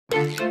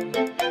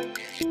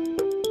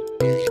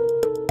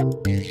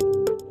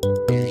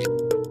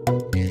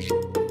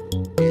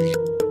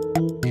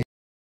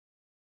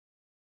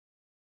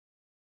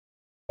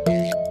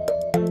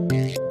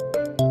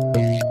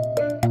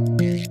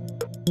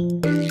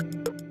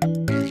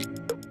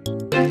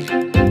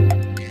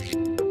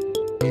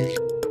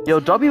Yo,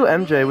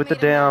 WMJ with the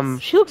damn.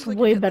 She looks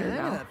way better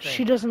now.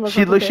 She doesn't look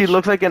like a bitch. She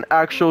looks like an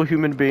actual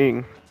human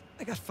being.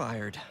 I got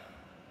fired.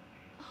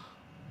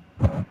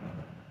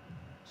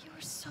 You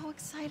were so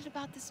excited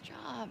about this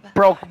job.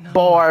 Broke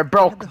boy.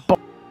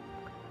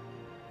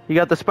 You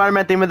got the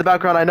Spiderman theme in the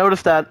background. I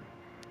noticed that.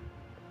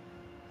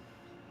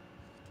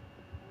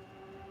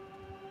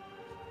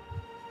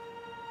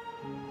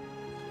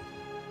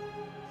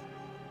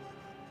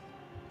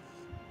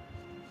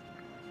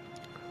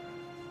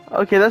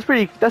 Okay, that's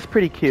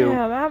pretty cute.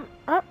 Yeah,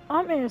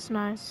 Aunt May is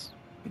nice.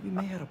 Maybe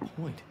May had a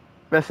point.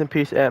 Rest in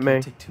peace, Aunt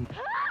May.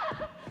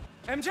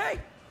 MJ!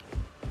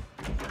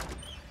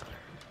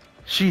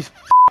 She's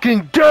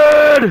fucking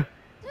dead!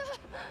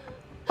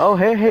 Oh,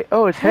 hey,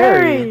 oh, it's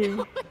Harry.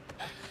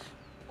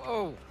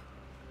 Whoa.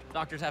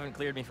 Doctors haven't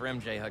cleared me for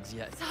MJ hugs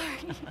yet.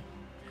 Sorry.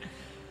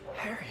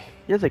 Harry.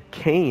 He has a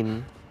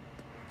cane.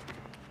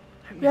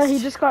 Yeah, he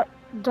just got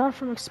done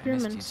from I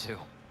experiments. missed you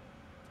too.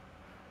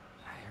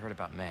 I heard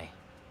about May.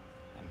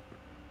 I'm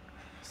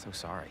so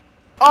sorry.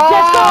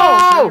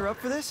 Oh! You're up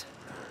for this?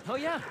 Oh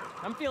yeah,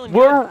 I'm feeling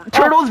We're good.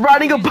 turtles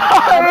riding a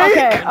bike!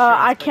 Okay,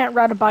 I can't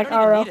ride a bike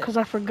RL because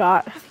I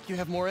forgot. I think you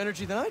have more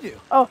energy than I do.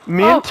 Oh,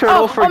 Me and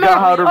Turtle forgot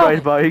how to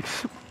ride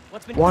bikes.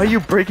 Why are you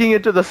breaking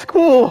into the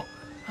school?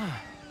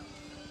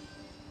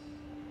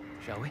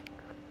 Shall we?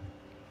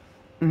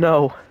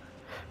 No.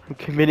 I'm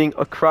committing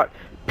a crime.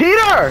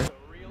 Peter!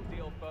 Real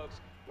deal, folks.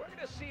 We're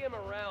gonna see him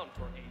around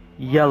for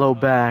Yellow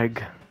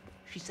bag.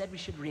 She said we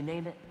should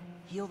rename it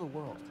Heal the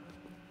World.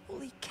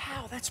 Holy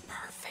cow, that's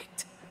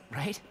perfect.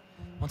 Right?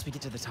 Once we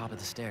get to the top of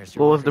the stairs.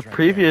 What was the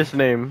previous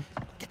name?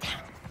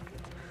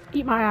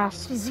 Eat my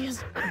ass.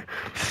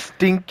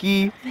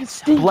 Stinky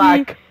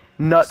black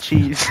nut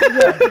cheese.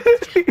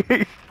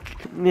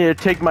 Need to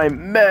take my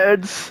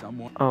meds.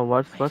 Oh,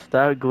 what's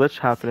that glitch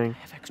happening?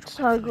 It's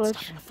not a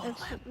glitch.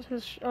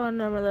 Oh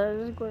no, that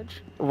is a glitch.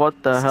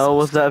 What the hell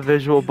was that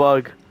visual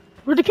bug?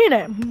 Where'd the cane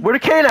at? Where the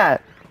cane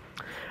at?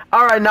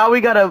 Alright, now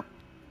we gotta...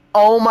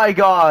 Oh my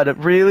god,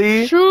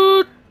 really?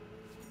 Shoot!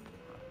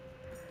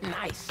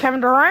 Nice. Kevin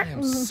I Durant?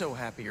 am so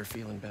happy you're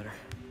feeling better.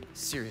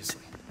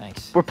 Seriously.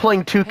 Thanks. We're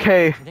playing 2K.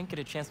 Hey, I didn't get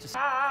a chance to.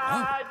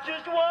 I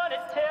just want to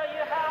tell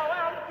you how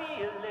I'm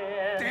feeling.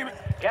 Damn it.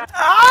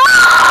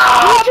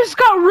 Ah! We just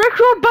got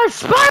rickrolled by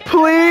Spike!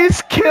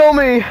 Please kill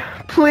me.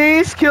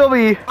 Please kill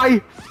me.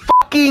 I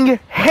fucking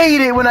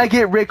hate it when I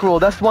get rickrolled.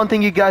 That's one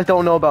thing you guys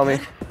don't know about me.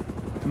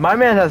 My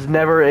man has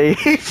never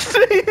aged.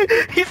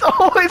 He's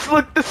always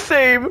looked the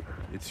same.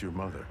 It's your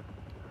mother.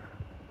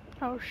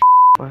 Oh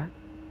What?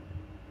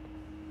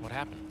 What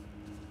happened?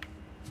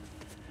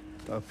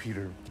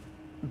 Peter.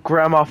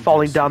 Grandma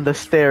falling down the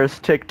stairs,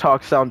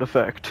 TikTok sound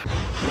effect.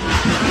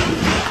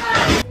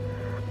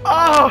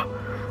 Oh!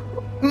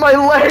 My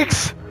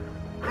legs!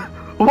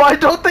 Why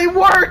don't they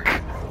work?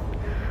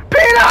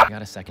 Peter! I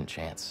got a second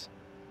chance.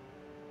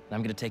 And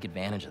I'm gonna take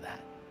advantage of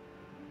that.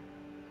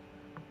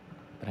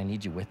 But I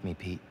need you with me,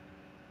 Pete.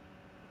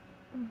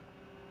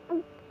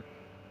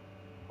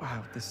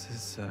 Wow, this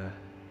is a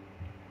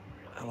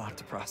lot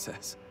to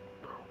process.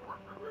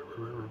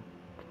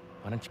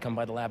 Why don't you come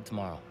by the lab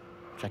tomorrow?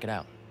 Check it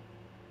out.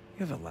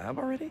 You have a lab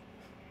already?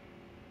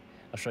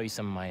 I'll show you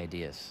some of my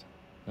ideas.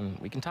 And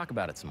we can talk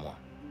about it some more.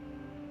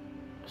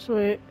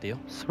 Sweet. Deal?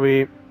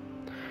 Sweet.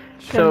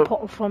 Finn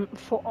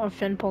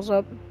pulls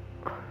up.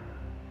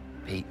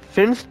 Pete.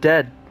 Finn's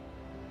dead.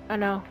 I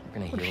know. We're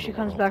gonna heal If she the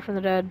comes world. back from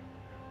the dead.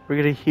 We're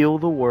gonna heal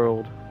the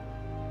world.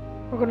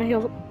 We're gonna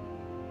heal the...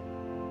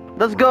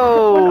 Let's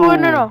go! Oh,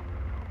 no.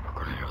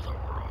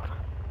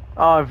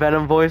 Oh,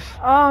 Venom voice.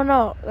 Oh,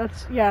 no.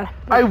 That's... Yeah.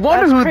 I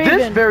wonder That's who Kraven.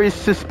 this very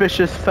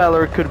suspicious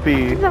feller could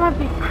be. That might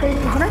be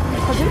Kraven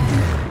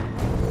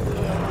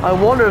Hunter. I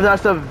wonder if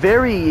that's a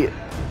very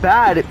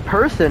bad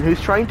person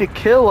who's trying to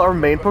kill our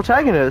main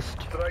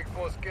protagonist. Strike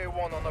Force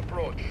K1 on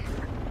approach.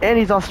 And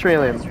he's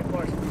Australian.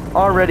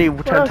 Already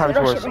 10 times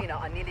worse.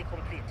 Nearly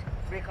complete.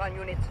 Recon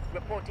units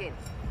reporting.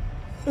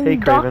 Hey,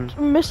 Kraven.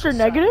 Mr.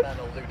 Negative?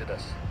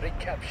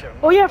 Recapture.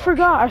 Oh yeah, I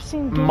forgot. I've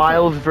seen gameplay.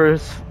 Miles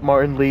versus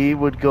Martin Lee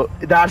would go.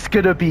 That's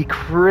gonna be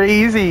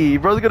crazy.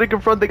 Bro's gonna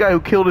confront the guy who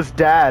killed his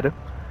dad.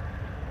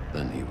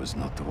 Then he was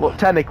not the Well, one.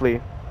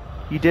 technically,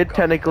 he did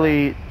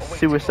technically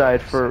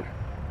suicide for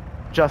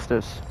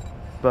justice,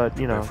 but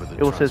you know,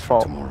 it was his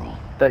fault Tomorrow.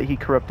 that he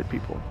corrupted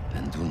people.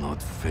 And do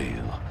not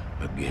fail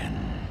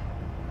again.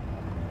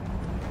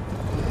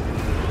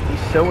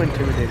 He's so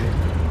intimidating.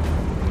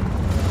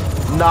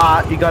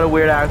 Nah, you got a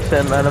weird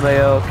accent,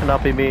 LMAO.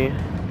 Cannot be me.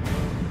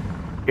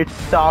 It's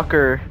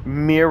soccer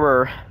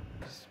mirror.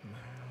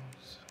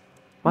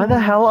 Why the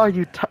hell are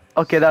you?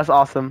 Okay, that's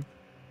awesome.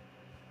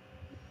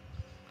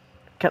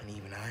 And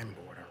even I'm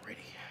bored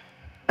already.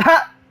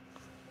 Ha!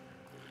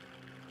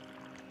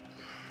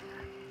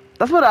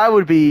 That's what I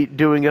would be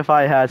doing if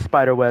I had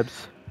spider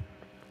webs.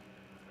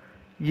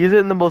 Use it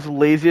in the most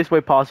laziest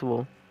way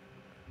possible.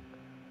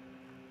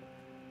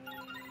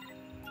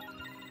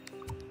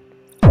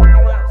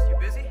 You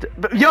busy?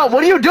 Yo,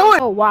 what are you doing?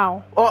 Oh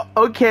wow. Oh,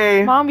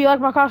 okay. Mom, you like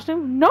my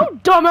costume? No,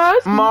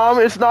 dumbass. Mom,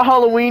 it's not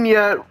Halloween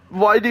yet.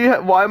 Why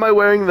am I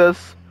wearing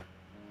this?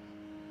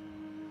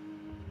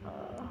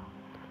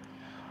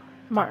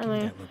 Martin Lee.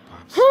 That look,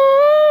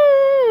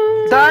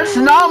 Pops. That's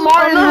not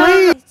Martin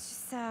Lee. It's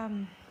just,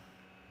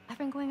 I've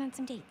been going on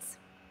some dates.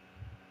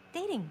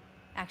 Dating,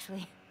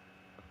 actually.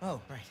 Oh,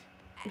 right.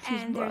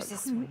 And there's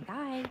this one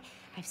guy.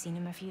 I've seen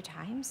him a few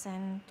times,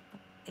 and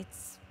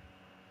it's...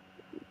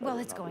 Well,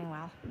 it's going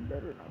well.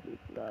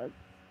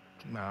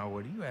 Now,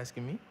 what are you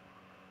asking me?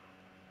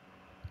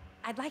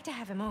 I'd like to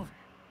have him over.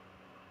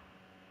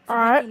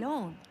 Alright.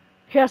 Alone.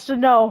 He has to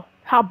know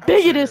how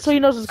big it is so he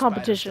knows it's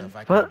competition.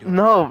 What?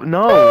 No.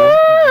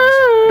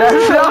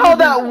 That's not how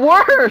that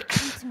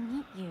works. To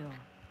meet you,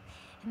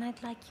 and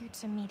I'd like you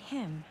to meet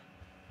him.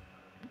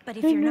 But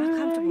if you're not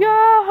comfortable,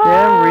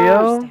 Damn,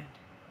 Rio.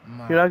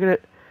 understand. You're not gonna...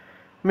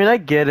 I mean, I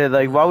get it.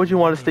 Like, why would you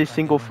want to stay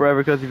single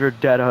forever because of your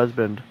dead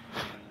husband?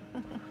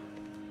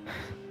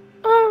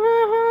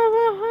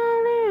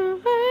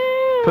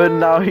 But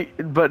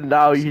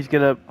now he's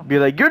gonna be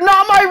like, "You're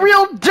not my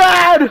real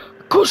dad!"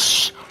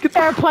 Goosh!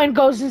 Airplane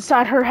goes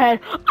inside her head.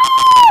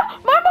 Ah!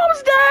 My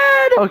mom's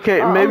dead!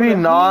 Okay, maybe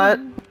not.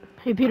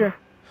 Hey, Peter.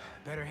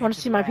 Better Want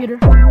to see my Peter?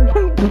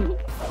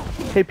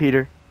 Hey,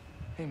 Peter.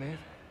 Hey, man.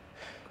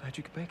 Glad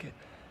you could make it.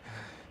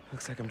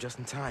 Looks like I'm just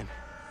in time.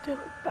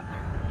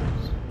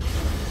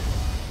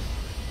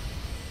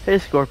 Hey,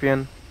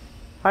 Scorpion.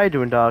 How you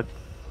doing, dog?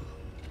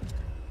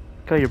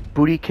 Got your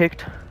booty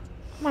kicked? Oh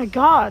my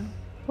god.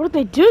 What did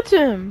they do to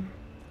him?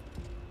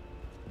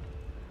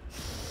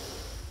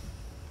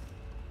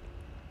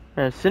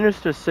 Man,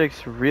 Sinister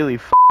Six really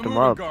f***ed him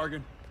up.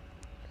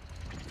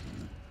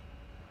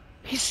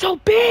 He's so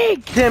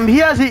big! Damn,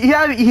 his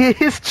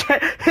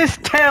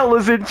tail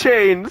is in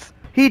chains.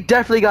 He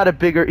definitely got a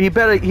bigger. He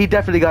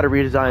definitely got a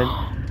redesign.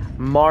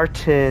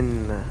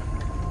 Martin,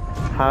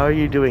 how are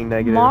you doing,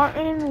 Negative?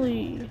 Martin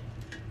Lee.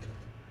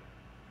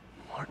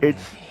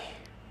 It's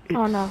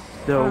Oh no.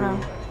 so Oh no.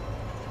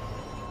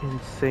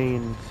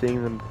 insane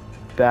seeing them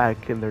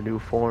back in their new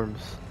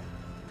forms.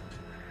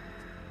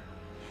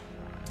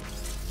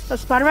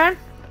 That's Spider-Man?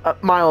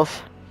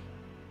 Miles,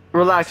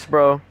 relax,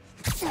 bro.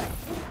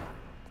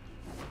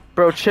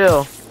 Bro,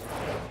 chill.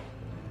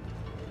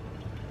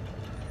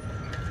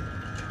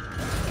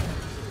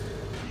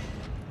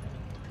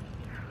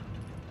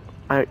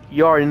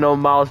 You already know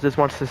Miles just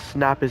wants to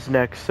snap his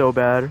neck so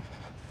bad.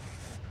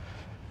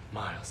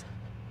 Miles.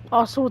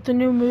 Also with the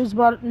new news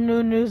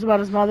about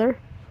his mother.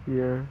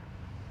 Yeah.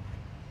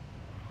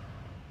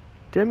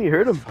 Damn, you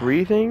heard him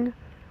breathing?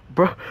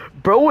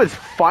 Bro was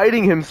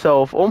fighting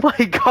himself. Oh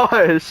my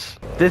gosh.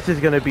 This is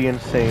gonna be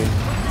insane.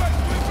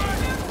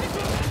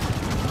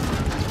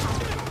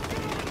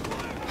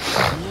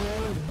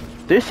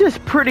 This is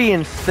pretty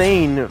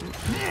insane.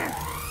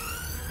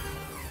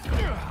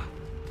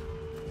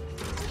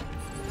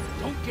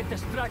 Don't get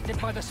distracted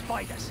by the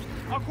spiders.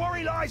 Our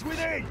quarry lies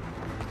within.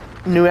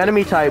 New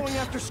enemy types.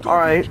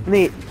 Alright,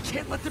 neat.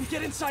 Can't let them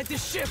get inside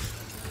this ship.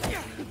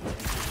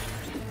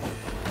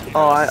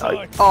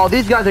 Oh,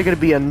 these guys are gonna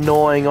be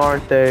annoying,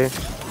 aren't they?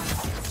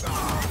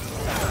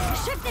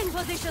 Shifting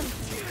position.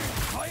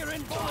 Fire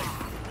in volley.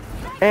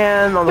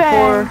 And on the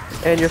Bang.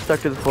 floor, and you're stuck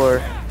to the floor.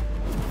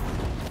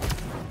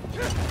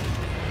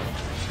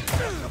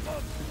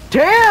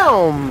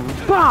 Damn!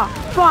 Bah!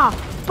 Bah!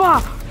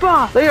 Bah!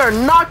 Bah! They are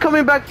not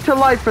coming back to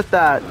life with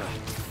that.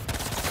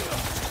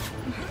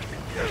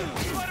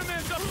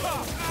 Spider-Man's up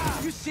top.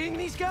 You seeing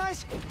these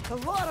guys? A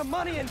lot of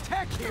money and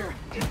tech here.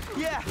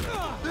 Yeah,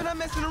 they're not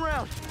messing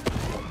around.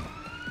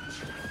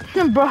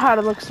 Bro had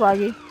to look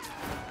swaggy.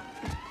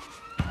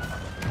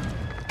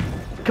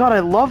 God, I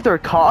love their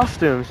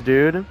costumes,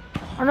 dude.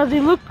 I know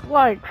they look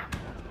like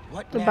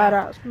What the now?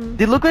 badass.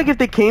 They look like if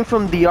they came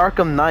from the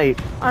Arkham Knight.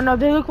 I know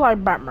they look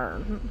like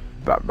Batman.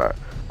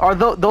 Are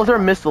those are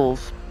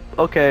missiles?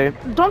 Okay.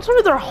 Don't tell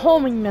me they're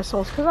homing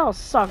missiles, cause that'll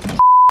suck.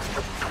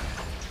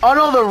 Oh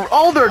no,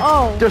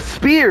 Oh. they're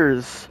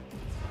spears.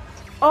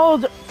 Oh,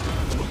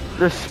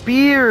 They're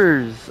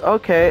spears.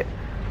 Okay.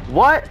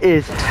 What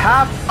is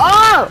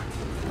Ah!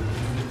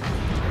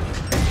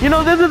 You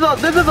know, this is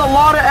a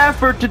lot of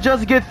effort to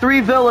just get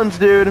 3 villains,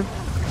 dude. We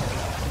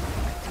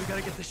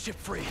gotta get the ship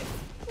free.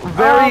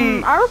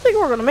 Very. I don't think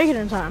we're gonna make it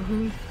in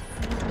time.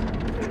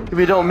 If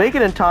we don't make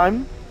it in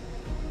time,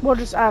 We'll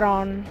just add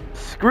on.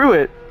 screw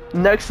it.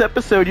 Next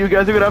episode, you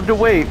guys are gonna have to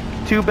wait.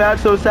 Too bad,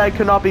 so sad,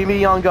 could not be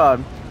me on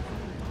God.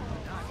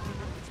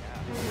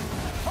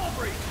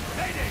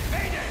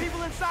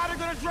 People inside are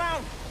gonna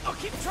drown. I'll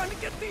keep trying to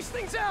get these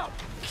things out.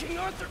 King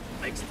Arthur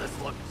makes this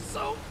look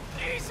so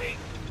easy.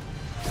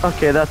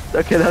 Okay, that's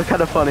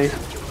kind of funny.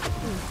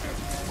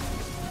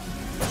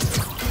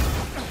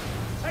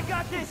 I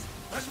got this.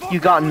 You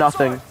got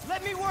nothing.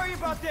 Let me worry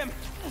about them.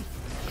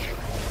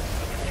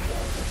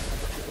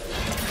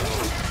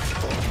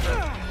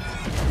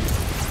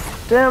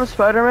 Damn,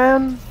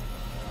 Spider-Man.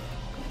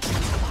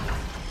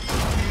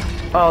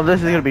 Oh,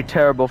 this is gonna be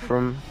terrible for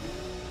him.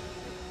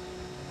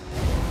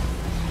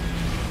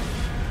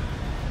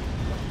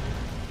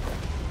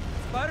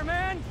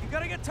 Spider-Man, you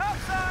gotta get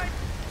topside.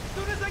 As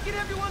soon as I get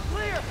everyone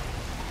clear.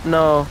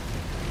 No.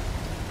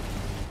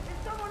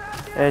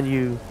 And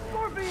you.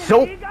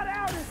 So.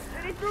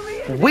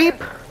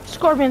 Weep.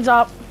 Scorpion's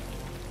up.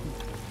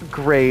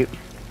 Great.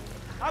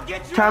 I'll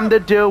get you Time up. to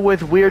deal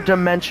with weird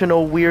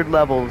dimensional, weird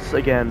levels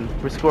again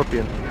with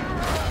Scorpion.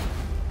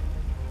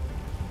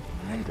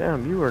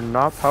 Damn, you are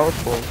not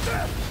powerful.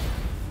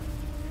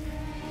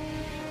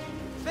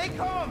 Stay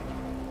calm.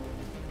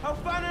 I'll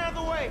find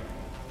another way.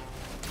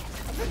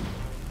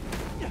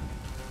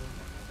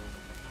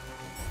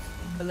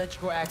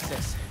 Electrical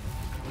access.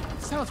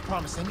 Sounds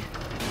promising.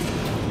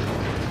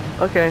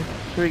 Okay,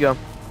 here we go.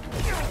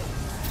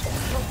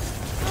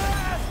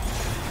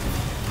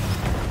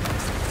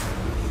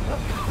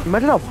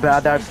 Imagine how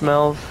bad that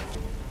smells.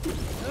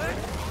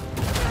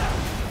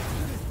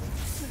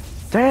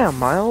 Damn,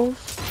 Miles.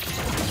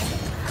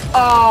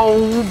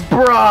 Oh,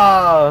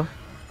 bruh.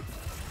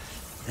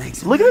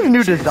 Look at his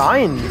new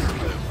design.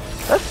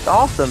 That's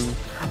awesome.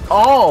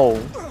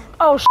 Oh.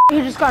 Oh,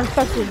 he just got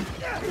infected.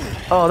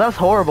 Oh, that's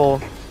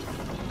horrible.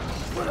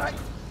 But I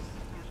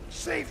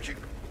saved you.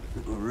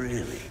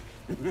 Really?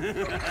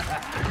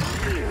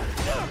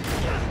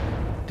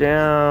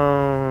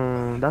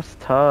 Damn, that's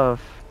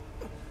tough.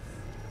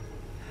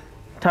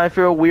 Time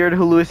for a weird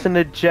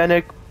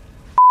hallucinogenic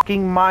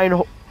fucking mind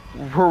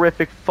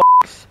horrific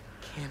fucks.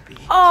 Can't be.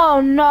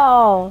 Oh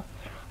no!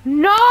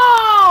 No!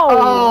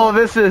 Oh,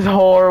 this is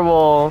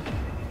horrible.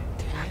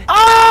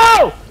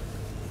 Oh!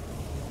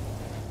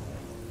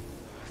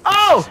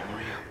 Oh!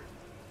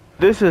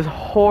 This is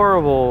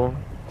horrible.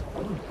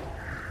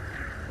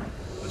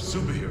 A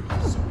superhero.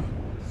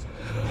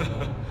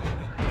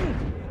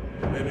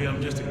 Maybe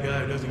I'm just a guy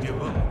who doesn't give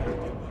up.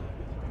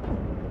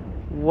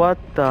 What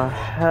the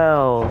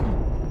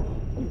hell?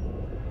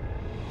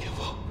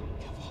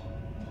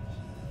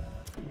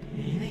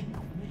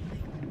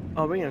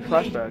 Oh, we're getting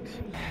flashbacks.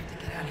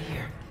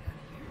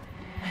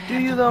 Do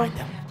you though?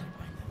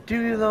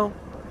 Do you though?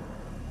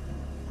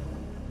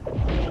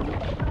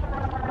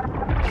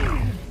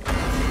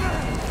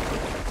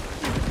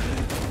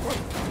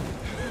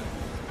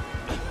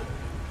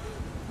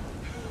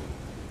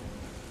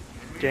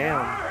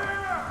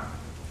 Damn.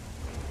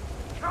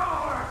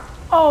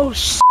 Oh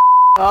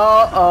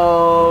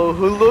Uh-oh.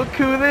 Look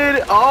who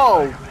did.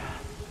 Oh.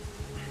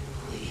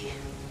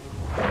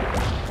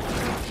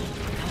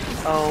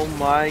 Oh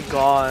my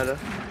god.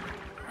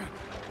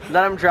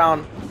 Let him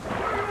drown.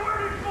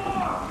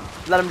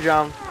 Let him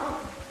drown.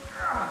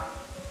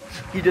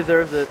 He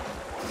deserves it.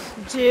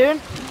 dude.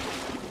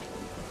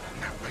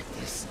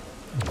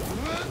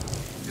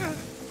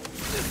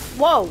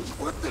 Whoa.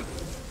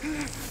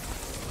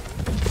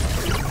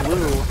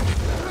 Blue.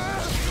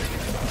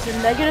 Is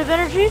it negative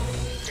energy?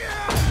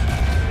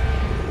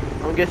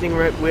 I'm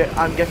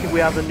guessing we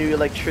have a new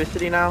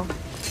electricity now.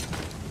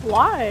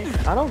 Why?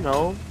 I don't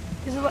know.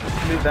 Is it,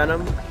 New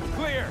Venom.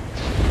 Clear.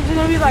 is it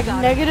gonna be like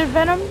negative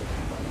venom?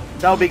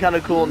 That would be kind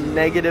of cool.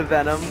 Negative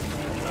Venom.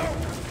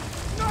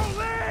 No,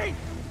 Lee!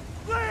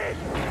 Lee!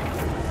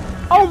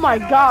 Oh my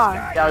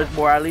god. That was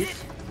more at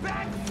least.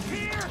 Back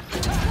here!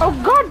 Oh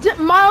god,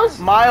 Miles.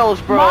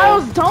 Miles, bro.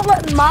 Miles, don't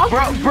let Miles.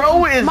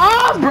 Bro is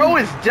Mom!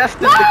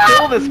 destined to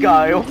kill this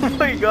guy. Oh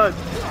my god.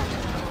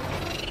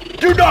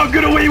 Do not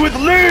get away with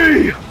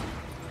Lee!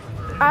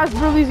 As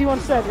Berlizzi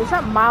once said, is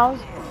that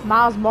Miles?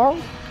 Miles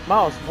Morales?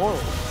 Miles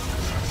Morales.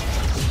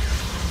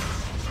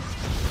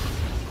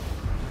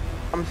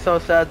 I'm so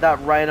sad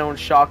that Rhino and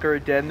Shocker are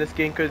dead in this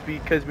game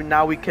because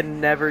now we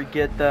can never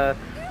get the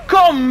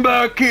 "Come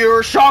back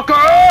here,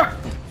 Shocker!"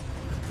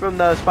 from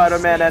the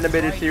Spider-Man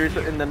animated series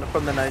from the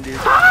 90s.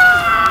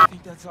 I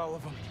think that's all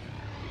of them.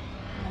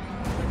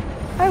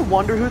 I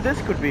wonder who this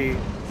could be.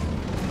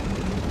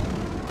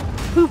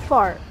 Poop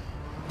fart.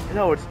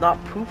 No, it's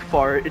not Poop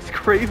Fart, it's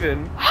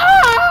Kraven.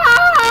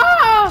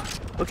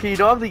 Okay, you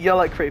don't have to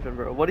yell at Kraven,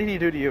 bro. What did he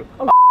do to you?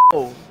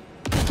 Oh.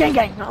 Gang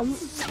gang.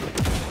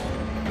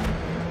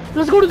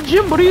 Let's go to the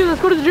gym, buddy.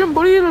 Let's go to the gym,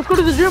 buddy. Let's go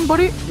to the gym,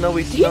 buddy. No,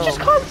 we Did he just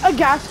cause a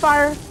gas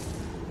fire?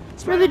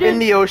 Really did. in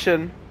the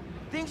ocean.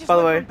 Things just By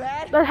the went way. from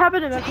bad That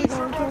happened in to Mexico.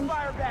 easy on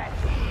fire back.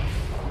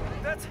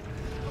 That's...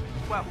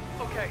 Well,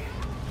 okay.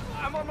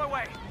 I'm on my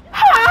way.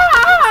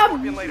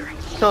 Scorpion later.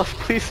 So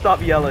please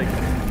stop yelling.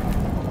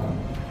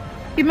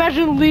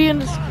 Imagine Lee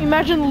and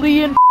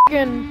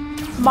f***ing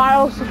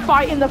Miles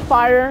fight in the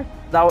fire.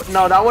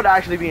 That would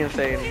actually be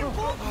insane.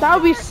 That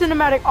would be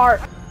cinematic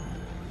art.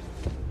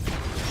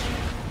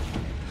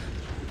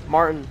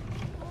 Martin,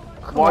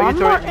 why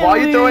are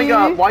you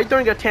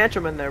throwing a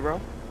tantrum in there,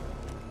 bro?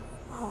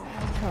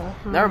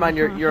 Never mind,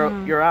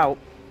 you're out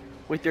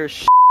with your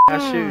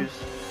ass shoes.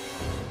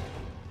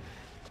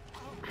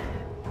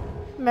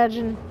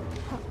 Imagine.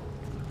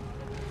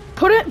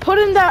 Put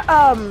in that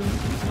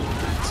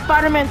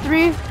Spider-Man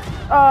 3.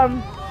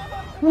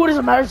 What does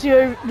it matter to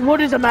you? What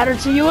does it matter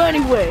to you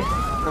anyway?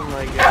 Oh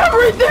my god.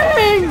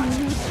 Everything.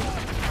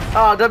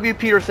 W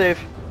Peter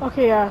safe.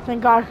 Okay, yeah,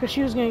 thank God, because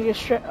she was gonna get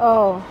straight.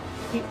 Oh.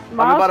 I'm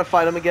about to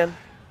fight him again.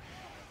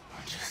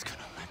 You're just gonna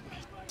let me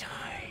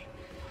die.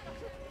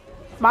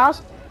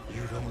 Miles?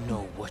 You don't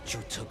know what you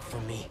took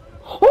from me.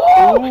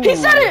 Oh! He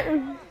said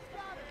it!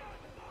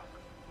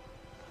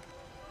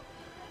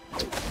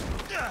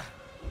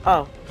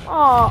 Oh.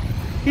 Oh.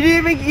 He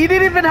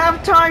didn't even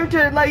have time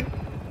to like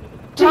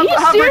Did he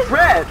have serious-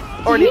 regret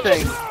or Did he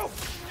anything.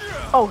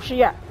 Oh shit,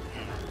 yeah.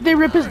 They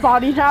rip his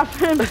body in half.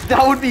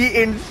 That would be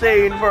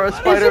insane for a Isn't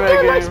Spider-Man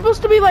there game. like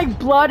supposed to be like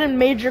blood and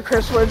major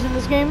curse words in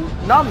this game?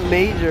 Not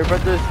major,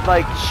 but there's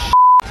like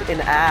shit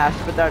and ass,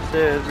 but that's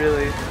it,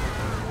 really.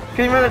 Cause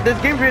you remember, this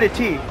game's rated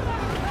T.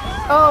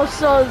 Oh,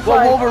 so it's Well,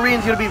 like,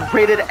 Wolverine's gonna be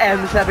rated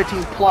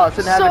M17 plus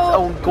and have its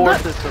own gore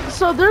system.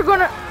 So they're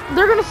gonna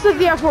say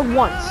the F word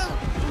once.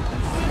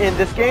 In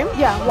this game?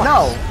 Yeah, once.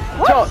 No.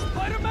 What?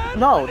 So,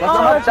 no,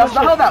 that's that's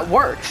not how that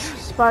works.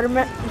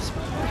 Spider-Man.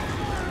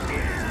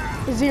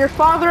 Is he your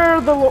father or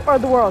the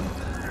world?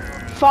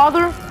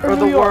 Father or Or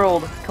New the York?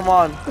 world. Come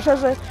on. What should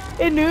I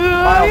say? In New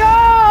Miles.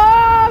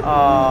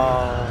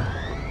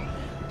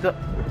 York.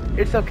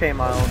 It's okay,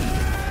 Miles.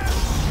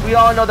 We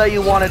all know that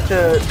you wanted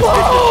to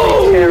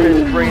viciously tear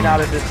his brain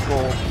out of his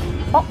skull.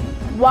 Oh,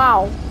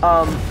 wow.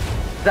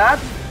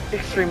 That's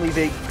extremely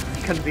big,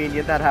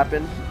 convenient that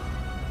happened.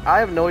 I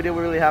have no idea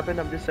what really happened.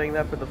 I'm just saying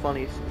that for the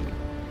funnies.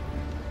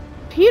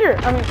 Peter,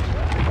 I mean,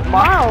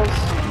 Miles.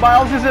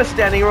 Miles is just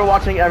standing here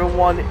watching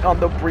everyone on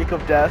the brink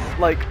of death.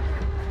 Like,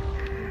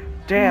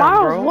 damn, Miles,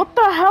 bro. what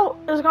the hell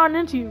has gotten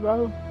into you,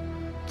 bro?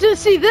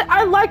 See,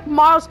 I like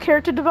Miles'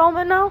 character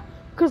development now,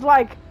 cause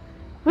like,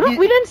 we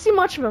didn't see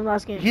much of him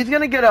last game. He's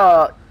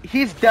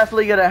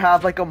definitely gonna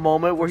have like a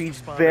moment where he's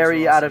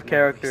very out of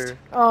character.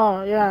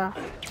 Oh yeah,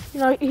 you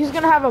know he's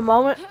gonna have a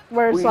moment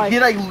where it's like he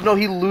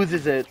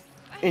loses it,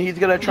 and he's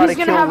gonna try to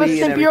kill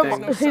Lee and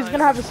everything. He's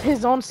gonna have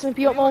his own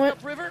symbiote moment.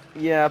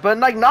 Yeah, but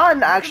like not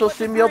an actual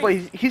symbiote, but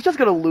he's just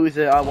gonna lose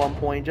it at one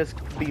point, just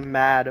be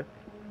mad.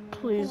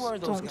 Please Who are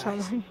those don't tell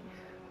guys? me.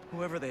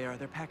 Whoever they are,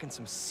 they're packing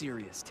some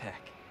serious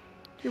tech.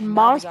 Your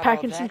mom's got all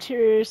packing that, some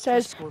tears.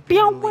 Says,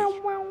 Scorpion "Meow, and Lee.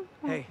 meow,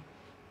 meow." Hey,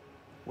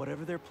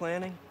 whatever they're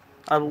planning,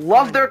 I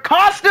love their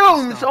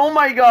costumes! Oh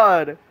my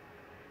god!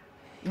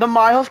 The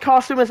Miles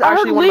costume is I heard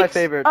actually one of my leaks,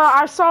 favorites.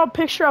 I saw a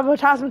picture of a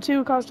Tasman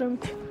 2 costume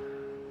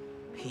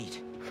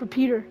Pete. for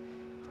Peter.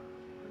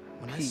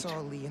 When I saw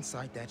Lee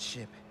inside that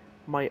ship,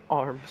 My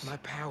arms my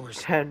powers,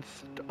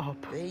 tensed up.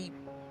 they...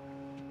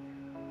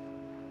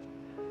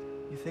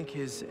 You think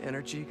his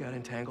energy got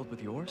entangled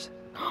with yours?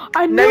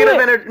 I knew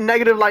it.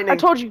 Negative lightning. I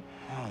told you.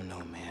 Oh no,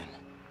 man.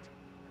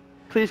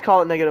 Please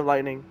call it negative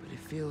lightning. But it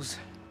feels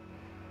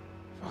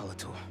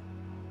volatile.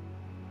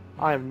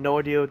 I have no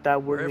idea what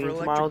that word Wherever means,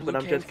 Electric Miles, Blue but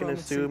I'm came just gonna from,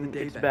 it saved the assume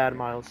day it's back bad, here.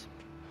 Miles.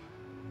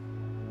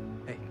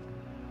 Hey.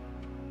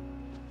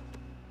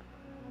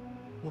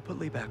 We'll put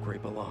Lee back where he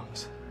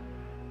belongs.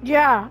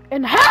 Yeah,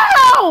 and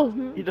how?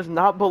 He does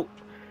not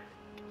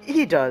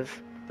He does.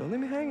 Don't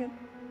leave me hanging.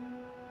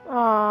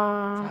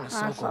 That's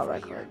Soak not over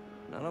right. here.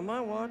 Not on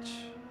my watch.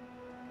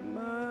 Come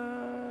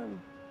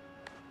on.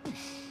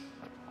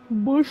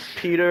 Bush.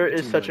 Peter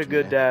is such a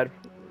good dad.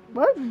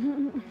 What?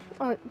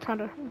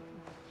 Kinda.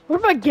 What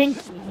about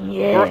Genki?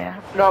 Yeah.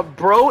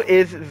 Bro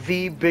is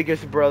the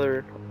biggest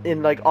brother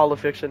in like all of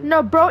fiction.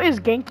 No, bro is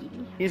Genki.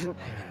 He's. Hang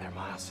in there,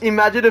 Miles.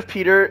 Imagine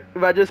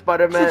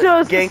Spider-Man.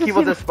 Genki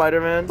was a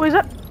Spider-Man. What is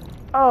that?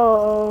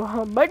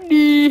 Oh,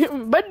 buddy.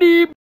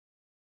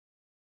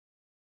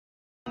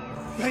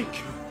 Thank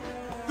you.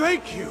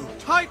 Thank you.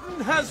 Titan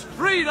has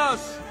freed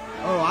us.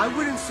 Oh, I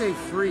wouldn't say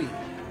free.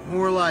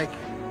 More like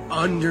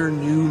under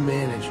new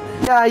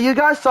management. Yeah, you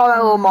guys saw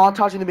that little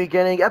montage in the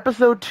beginning.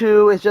 Episode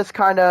 2 is just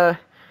kind of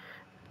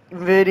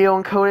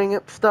video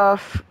encoding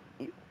stuff.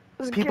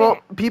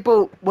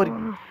 People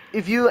would,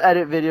 if you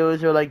edit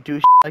videos or like do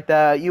shit like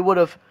that, you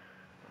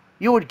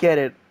would get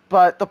it.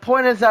 But the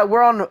point is that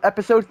we're on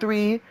episode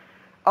 3.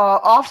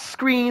 Off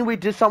screen, we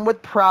did some with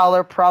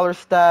Prowler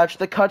stats.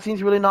 The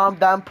cutscene's really not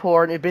that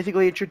important. It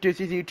basically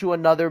introduces you to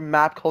another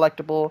map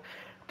collectible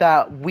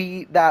that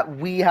we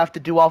have to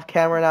do off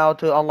camera now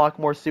to unlock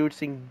more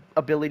suits and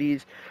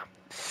abilities,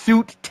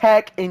 suit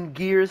tech and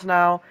gears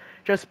now.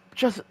 Just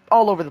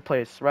all over the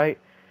place, right?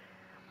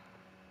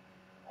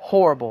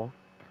 Horrible.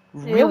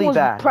 Really it was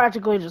bad.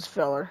 Practically just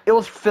filler. It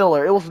was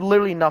filler. It was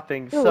literally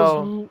nothing.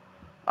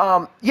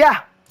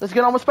 Yeah, let's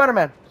get on with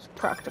Spider-Man. It's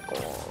practical.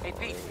 Hey,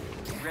 Pete.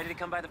 You ready to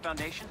come by the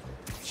Foundation?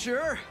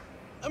 Sure.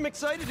 I'm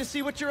excited to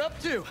see what you're up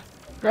to.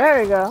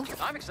 There you go.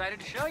 I'm excited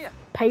to show you.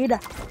 Peter.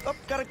 Oh,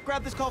 gotta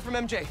grab this call from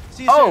MJ.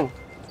 See you soon.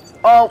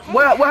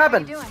 What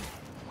happened?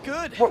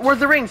 Good. Where's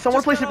the ring? Someone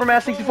Just play got off Superman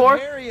the phone with 64?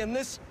 Harry, and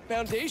this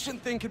Foundation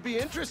thing could be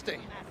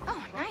interesting.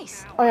 Oh,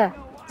 nice. Oh yeah.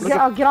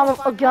 Get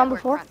on the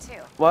floor.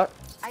 What?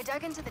 I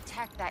dug into the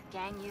tech that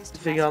gang used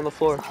to Sing it on the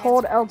floor.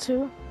 Hold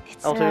L2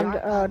 It's L2?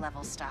 and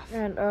level stuff.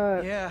 and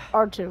Yeah.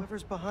 R2.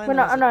 Whoever's behind Wait,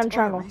 them has no, a in ton of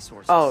triangle.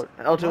 resources. Oh,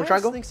 L2 and Miles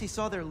triangle? thinks he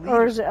saw their leader.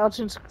 Or is it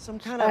L2 Some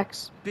kind of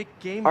X? big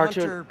game R2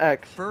 hunter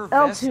X. fur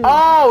L2. vest.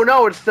 Oh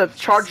no, it's the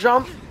charge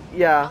jump.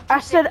 Yeah. I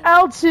said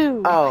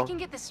L2. Oh. I can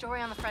get the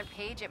story on the front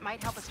page. It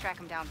might help us track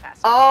him down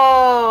faster.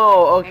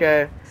 Oh,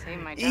 okay. Save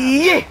my job.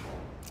 Yeah.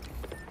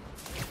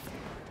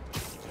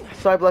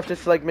 Swipe left to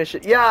select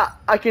mission. Yeah,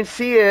 I can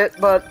see it,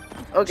 but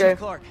okay. Chief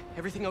Clark,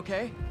 everything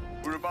okay?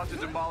 We're about to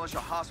demolish a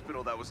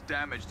hospital that was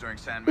damaged during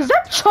Sandman. Is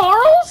that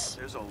Charles?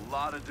 There's a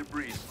lot of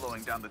debris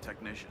slowing down the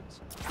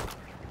technicians.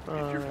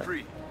 If you're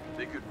free,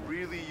 they could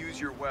really use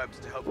your webs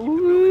to help keep the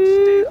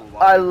building stable.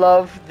 I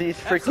love these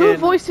freaking. Who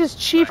voices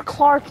Chief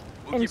Clark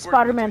in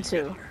Spider-Man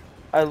 2?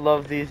 I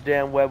love these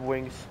damn web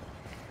wings.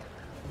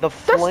 The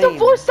That's flame. the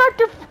voice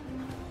actor.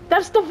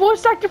 That's the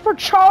voice actor for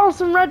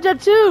Charles in Red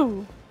Dead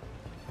 2.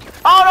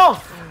 Oh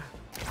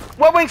no!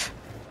 Web wings.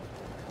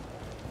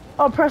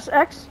 Oh, press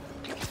X.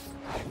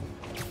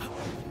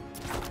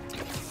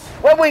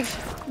 Web wings.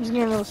 He's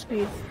getting a little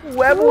speed.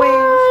 Web wings.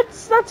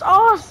 What? That's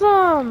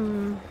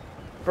awesome.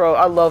 Bro,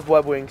 I love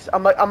web wings.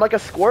 I'm like a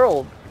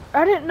squirrel.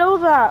 I didn't know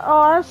that.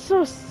 Oh, that's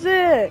so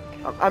sick.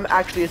 I'm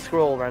actually a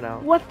squirrel right now.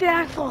 What the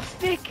actual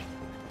thick?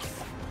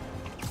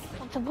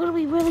 What's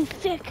really, really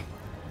thick?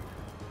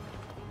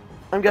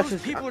 I'm guessing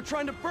people are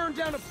trying to burn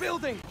down a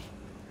building.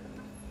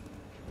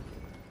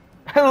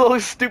 a little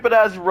stupid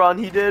ass run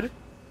he did.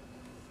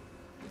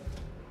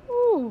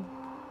 Ooh.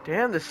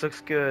 Damn, this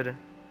looks good.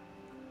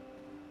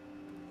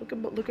 Look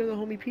at the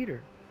homie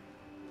Peter.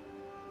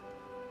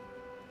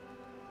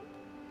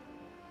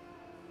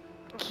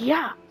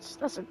 Yeah,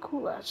 that's a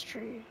cool ass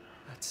tree.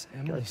 That's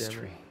Emily's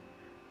tree.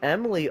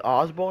 Emily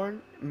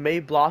Osborne, May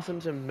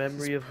blossoms in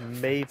memory of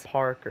May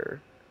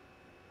Parker.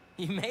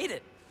 You made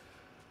it.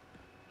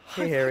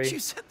 Hey, Harry. You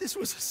said this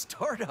was a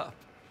startup.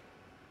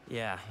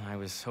 Yeah, I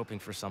was hoping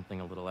for something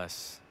a little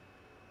less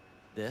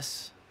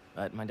this,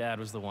 but my dad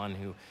was the one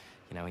who,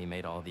 you know, he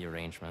made all the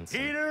arrangements.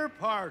 Peter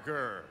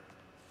Parker.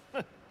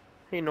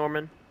 Hey,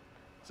 Norman.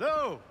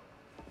 So,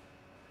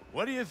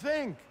 what do you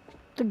think?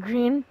 The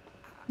green.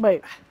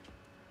 Wait.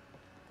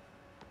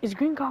 Is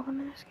Green Goblin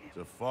in this game? It's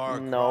a far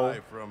No. cry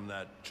from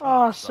that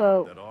Oh, chop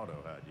so. that Otto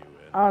had you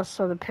in. Oh,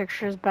 so the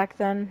pictures back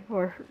then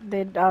were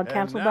they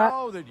canceled and that?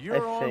 now that you're I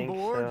on think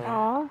board, so.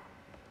 Aw.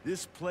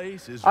 this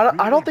place is I really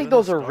don't think gonna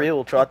those are start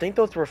real, Tro. I think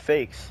those were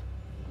fakes.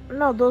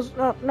 No, those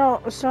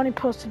no. Sony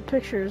posted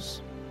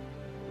pictures,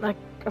 like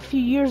a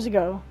few years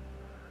ago.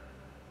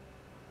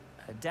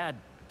 Dad,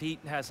 Pete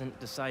hasn't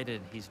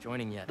decided he's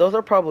joining yet. Those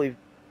are probably.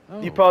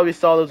 Oh. You probably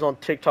saw those on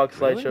TikTok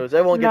Really? slideshows.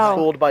 Everyone gets No.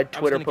 fooled by I was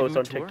Twitter gonna give posts him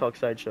on a tour. TikTok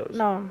sideshows.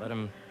 No. Let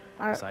him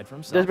decide for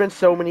himself. There's been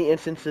so many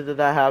instances of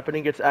that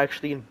happening. It's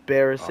actually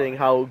embarrassing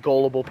how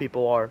gullible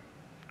people are.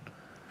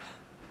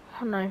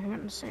 I'm not even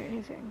gonna say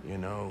anything. You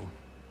know,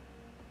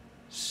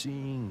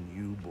 seeing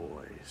you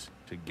boys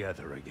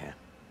together again.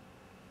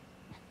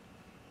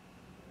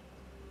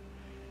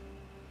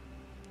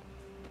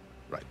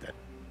 Right then.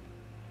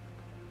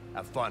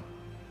 Have fun.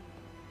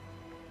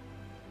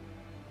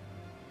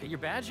 Get your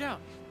badge out.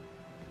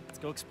 Let's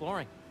go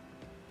exploring.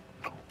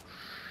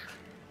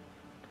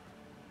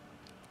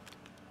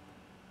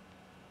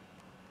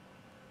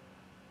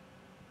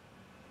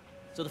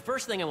 So the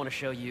first thing I want to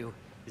show you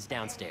is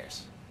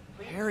downstairs.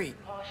 Harry,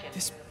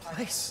 this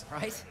place.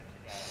 Right?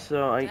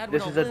 So Dad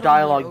this went is a a little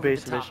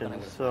dialogue-based more over the top than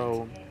mission. I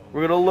would've So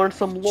we're gonna learn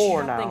some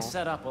lore Had now. things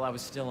set up while I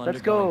was still Let's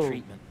undergoing go.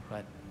 treatment,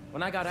 but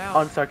when I got out,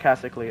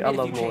 Unsarcastically, I made a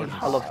love few lore. changes.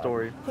 I love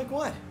story. Like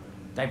what?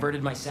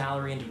 diverted my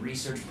salary into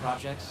research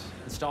projects,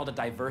 installed a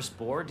diverse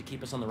board to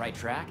keep us on the right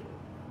track,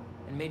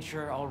 and made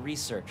sure all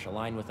research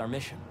aligned with our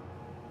mission,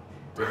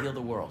 to heal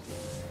the world.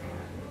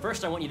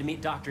 First, I want you to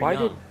meet Dr.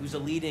 Young, who's a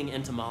leading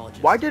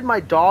entomologist. Why did my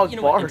dog you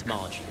know bark? What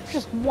entomology is?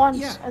 Just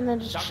once, and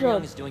then just Dr.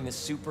 Young is doing this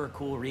super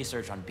cool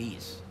research on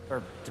bees,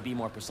 or to be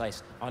more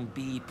precise, on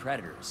bee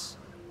predators.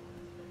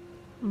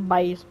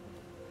 Bees.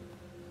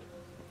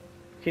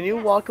 Can you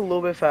walk a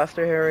little bit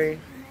faster, Harry?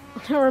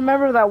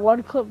 Remember that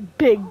one clip,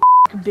 Big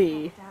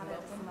Bee.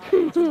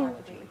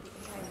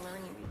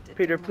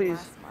 Peter, please.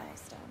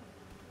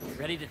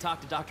 Ready to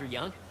talk to Dr.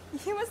 Young?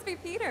 You must be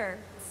Peter.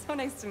 So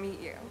nice to meet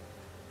you.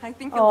 I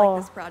think Oh. you'll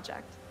like this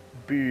project.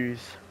 Bees.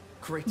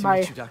 Great to Bye.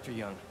 meet you, Dr.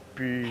 Young.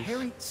 Bees.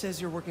 Harry says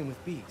you're working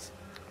with bees.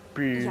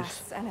 Bees.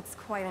 Yes, and it's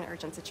quite an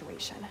urgent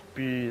situation.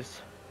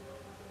 Bees.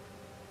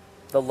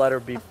 The letter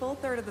B. A full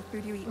third of the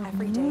food you eat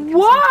every day comes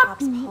What?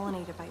 from crops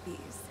pollinated by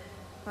bees.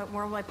 But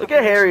worldwide Look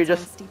at Harry populations are in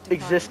just steep decline,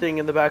 existing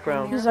in the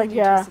background. He's primarily like, due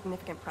to a yeah.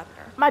 significant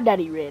predator, My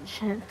daddy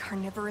rich. a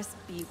carnivorous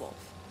bee wolf.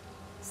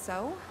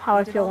 So, How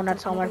I we feel when I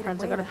developed tell an my innovative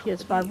friends I way got a to help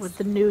the PS5 bees. with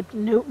the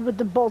new with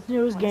the both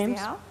newest Wanna see games.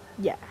 how?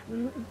 Yeah.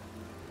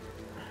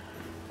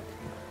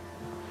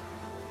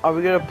 Are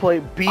we gonna play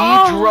bee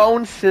Oh.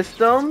 drone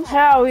systems?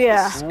 Hell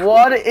yeah.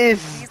 What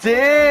is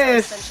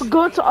this?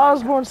 Go to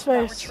Osborne's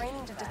face.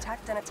 Training to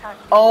detect and attack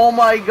bees. Oh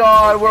my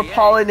god, we're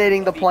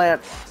pollinating the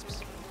plants.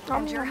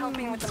 And you're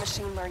helping with the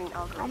machine learning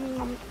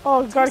algorithm.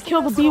 Oh, gotta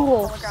kill the bee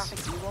wolves.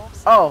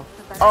 Oh,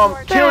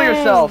 kill Dang.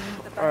 yourself.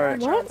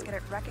 Alright.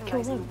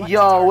 What?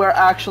 Yo, we're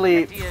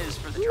actually. The idea is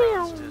for the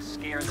drones to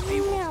scare the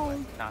bee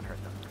wolves, but not hurt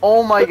them.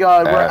 Oh my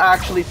god, we're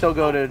actually so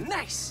goated.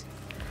 Nice!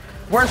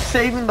 We're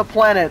saving the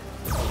planet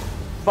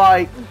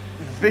by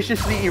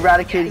suspiciously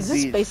eradicating Is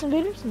this bees. Space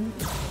Invaders?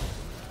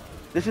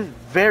 This is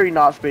very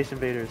not Space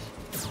Invaders.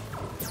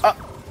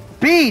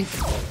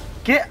 Bees!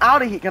 Get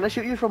out of here. Can I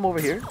shoot you from over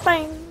here?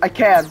 Bang. I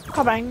can.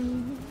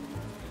 Bang.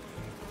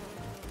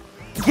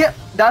 Yeah,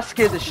 that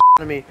scared the shit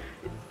out of me.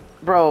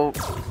 Bro.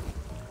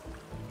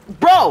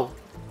 Bro!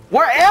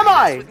 Where am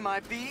I? With my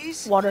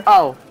bees? Water.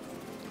 Oh.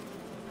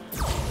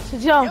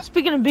 Yo,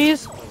 speaking of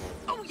bees.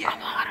 Oh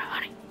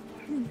yeah.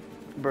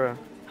 Bro.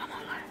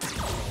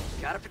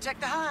 Gotta protect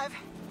the hive.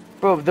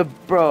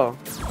 Bro.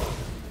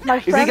 My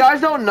If you friend.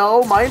 guys don't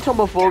know, my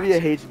entomophobia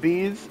hates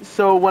bees.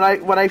 So when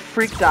I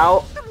freaked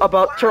out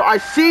about I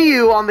see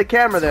you on the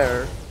camera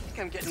there.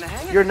 I'm getting the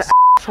hang of You're an this.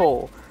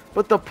 asshole.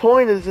 But the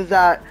point is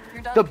that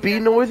the bee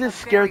noises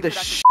scared the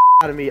shit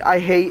out of me. I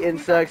hate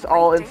insects.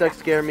 All insects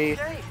scare me.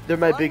 They're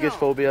my biggest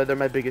phobia. They're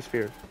my biggest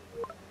fear.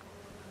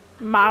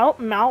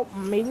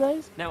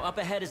 Melees? Now up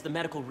ahead is the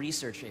medical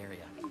research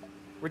area.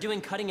 We're doing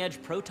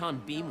cutting-edge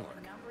proton beam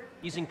work,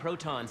 using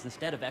protons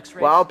instead of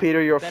X-rays. Wow,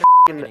 Peter, you're a better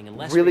targeting and f***ing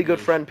less really good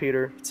radiation. friend,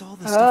 Peter. It's all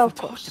the stuff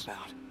we Of course. talked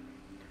about.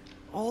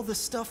 All the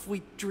stuff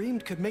we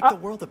dreamed could make the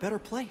world a better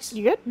place.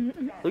 You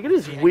good? Look at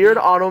his weird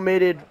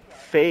automated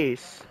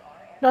face.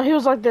 No, he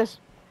was like this.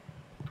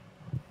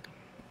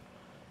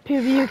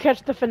 PV, you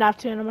catch the FNAF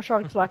tune. I'm a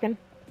shark slacking.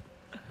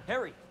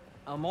 Harry,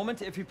 a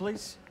moment, if you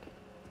please.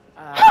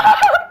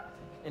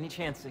 Any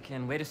chance it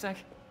can wait a sec?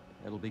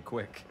 It'll be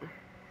quick.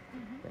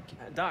 Thank you.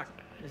 Doc,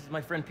 this is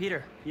my friend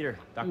Peter. Dr.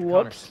 Connors.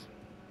 Whoops.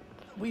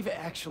 We've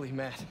actually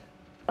met.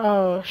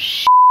 Oh,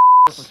 sh.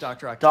 With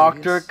Dr.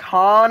 Dr.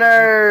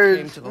 Connors!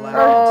 Came to the lab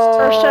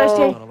Or should I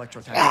say- on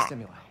electrotactic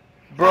stimuli.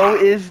 Bro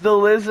is the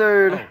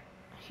lizard.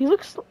 He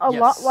looks a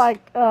lot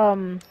like,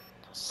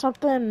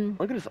 something...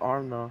 Look at his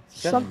arm, though.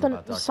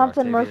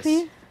 Something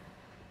Murphy?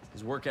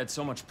 His work had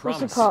so much What's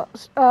promise. it called?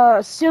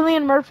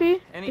 Cillian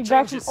Murphy? Any The guy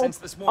changes from since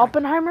this morning?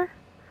 Oppenheimer?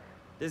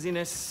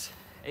 Dizziness,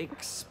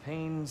 aches,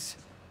 pains,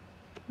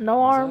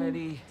 No arm.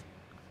 anxiety,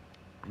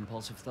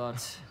 impulsive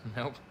thoughts.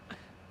 Nope.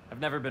 I've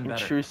never been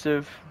better.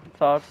 Intrusive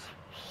thoughts.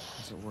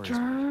 That's what worries me.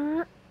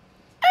 Drrr.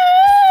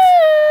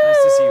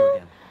 Nice to see you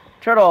again.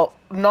 Turtle,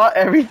 not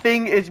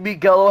everything is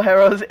Miguel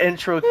O'Hara's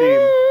intro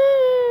theme.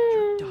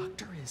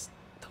 Doctor is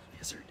the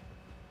lizard.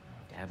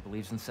 Dad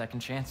believes in second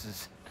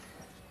chances.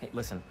 Hey,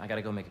 listen, I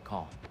gotta go make a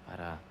call. But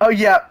Oh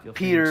yeah, feel free to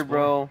Peter, explore.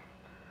 bro.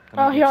 Come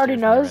Oh, meet he me already upstairs when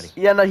you're knows?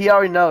 ready. Yeah, no, he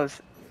already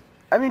knows.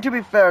 I mean, to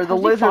be fair, the Has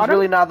he lizard's fought him?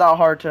 really not that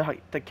hard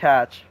to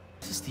catch.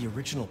 This is the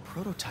original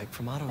prototype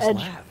from Otto's Edge.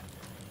 lab.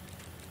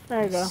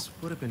 There you go. This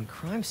would have been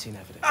crime scene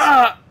evidence.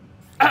 Wonder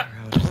how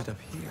it ended up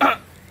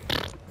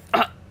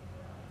here.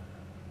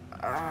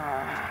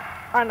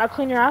 Alright, now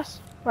clean your ass.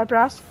 Wipe your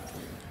ass.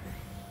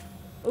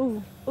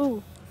 Ooh.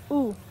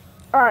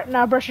 Alright,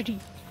 now brush your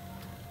teeth.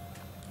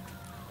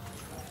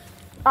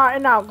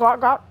 Alright, now go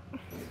out.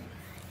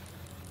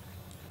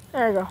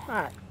 There you go.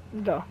 Alright,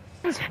 go.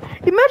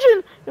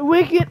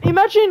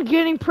 Imagine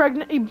getting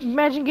pregnant.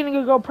 Imagine getting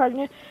a girl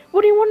pregnant.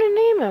 What do you want to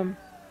name him?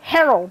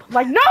 Harold.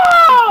 Like, no!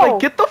 Like,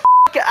 get the f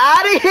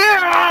out of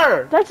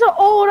here! That's an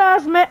old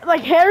ass man.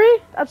 Like Harry?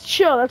 That's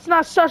chill. That's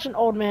not such an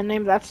old man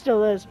name. That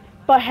still is.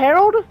 But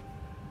Harold?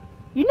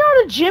 You're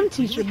not a gym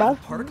teacher, bud.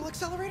 Particle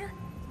accelerator?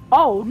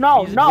 Oh,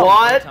 no.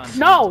 What?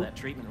 No.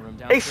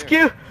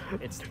 Excuse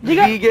You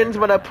got- vegans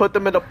when I put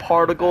them in a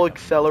particle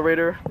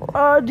accelerator.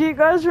 Do you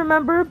guys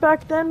remember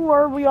back then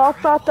where we all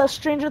thought that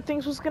Stranger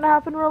Things was gonna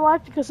happen in real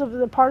life because of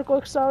the particle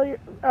accelerator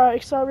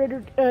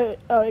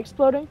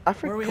exploding? I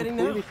Where are we heading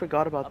now? completely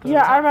forgot about that.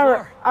 Yeah, I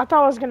remember. I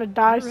thought I was gonna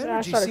die, Your and I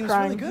energy started seems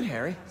crying. really good,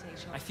 Harry.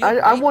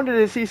 I wanted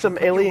to see some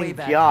Make your way alien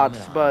back yachts,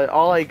 home now. but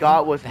all I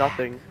got was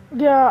nothing.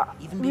 Yeah,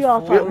 Even we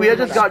all before thought We had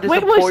just got Wait,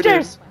 disappointed.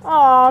 stairs!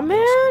 Aw, man!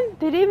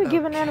 They didn't even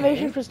give an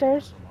animation for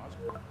stairs.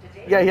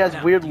 Yeah, he has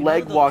weird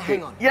leg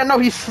walking. Yeah, no,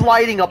 he's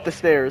sliding up the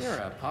stairs. You're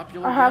a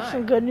popular I have guy.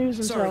 some good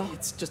news Sorry, until.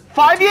 it's just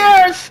 5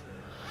 years!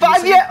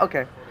 5 years!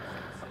 Okay.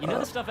 You know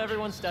the stuff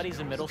everyone studies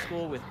in middle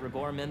school with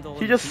Gregor Mendel? He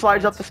and just Pete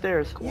slides up Wentz? the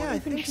stairs. Yeah, I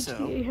think so.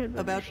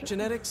 About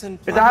genetics and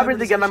If that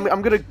happens again,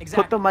 I'm gonna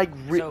put the mic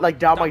So, like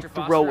down my Dr.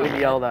 Foster throat and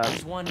yell that.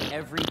 He's won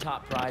every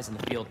top prize in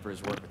the field for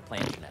his work with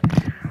plant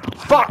genetics.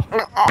 Fuck!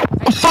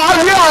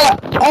 5 years!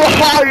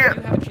 Oh, 5 years!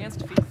 You have a chance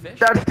to feed fish?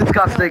 That's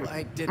disgusting. No,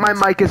 I didn't. My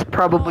mic is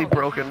probably Oh, they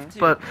broken, have to.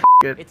 but f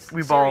it. It's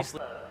We've all.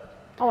 seriously-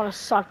 I want to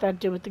sock that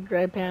dude with the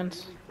gray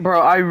pants.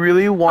 Bro, I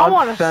really want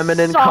wanna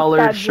feminine sock colored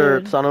that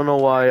shirts. dude. I don't know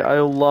why. I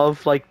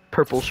love like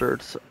purple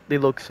shirts. They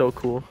look so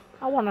cool.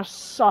 I want to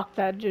sock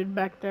that dude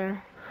back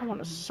there. I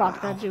want to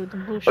sock that dude with the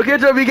blue shirt. Okay,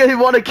 so we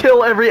want to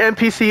kill every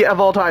NPC of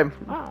all time.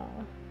 Wow.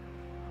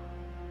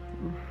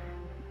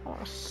 I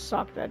want to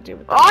sock that dude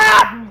with the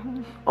Ah!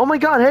 Oh my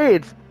god, hey,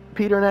 it's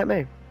Peter and Aunt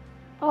May.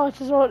 Oh, it's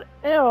his old.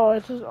 Ew,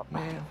 it's his.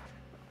 Man,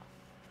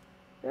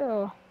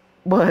 Ew.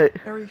 What?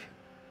 Harry,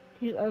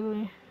 He's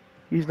ugly.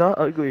 He's not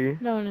ugly.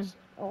 No one is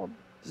old.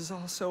 this is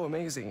all so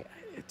amazing.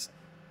 It's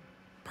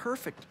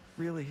perfect,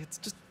 really. It's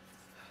just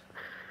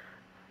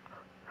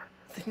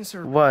things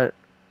are What?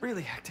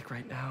 really hectic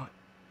right now.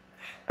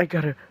 I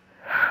got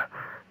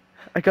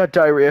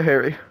diarrhea,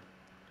 Harry.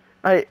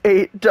 I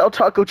ate Del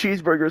Taco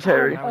cheeseburgers,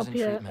 Harry. When I was in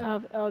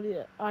treatment,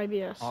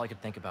 IBS. all I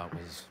could think about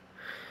was,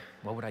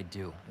 what would I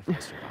do if I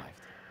survived?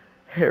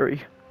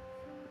 Harry,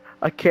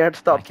 I can't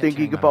stop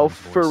thinking about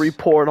furry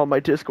porn on my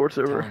Discord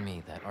server. Telling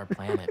me that our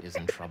planet is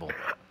in trouble.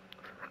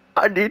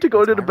 I need to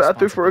go to the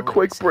bathroom for a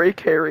quick break,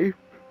 Harry.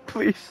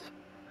 Please.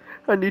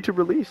 I need to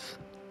release.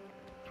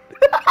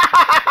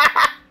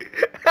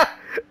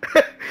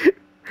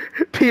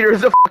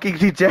 Peter's a fucking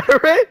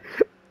degenerate.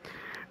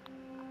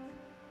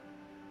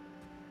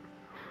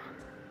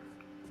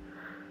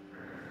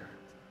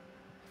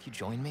 If you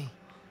join me,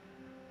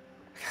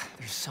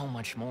 there's so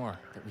much more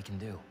that we can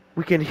do.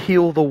 We can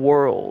heal the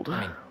world.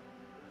 I mean,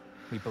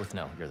 we both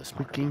know you're the We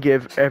smarter can one.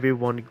 give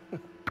everyone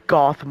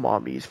goth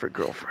mommies for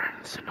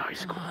girlfriends in high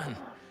school. Come on.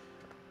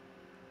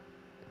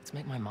 Let's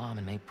make my mom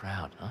and May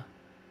proud, huh?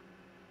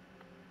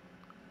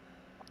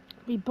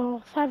 We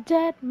both have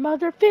dead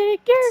mother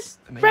figures.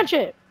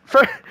 Friendship.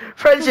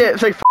 Friendship.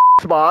 It's like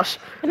Smosh.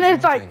 And then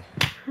it's like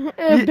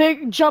a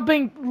big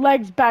jumping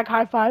legs back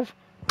high five.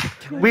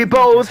 We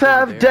both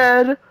have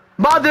dead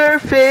mother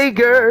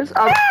figures.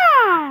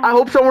 I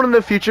hope someone in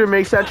the future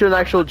makes that to an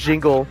actual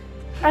jingle.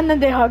 And then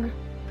they hug.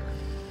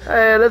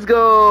 Hey, let's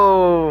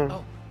go.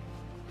 Oh.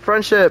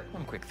 Friendship.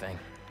 One quick thing.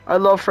 I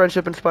love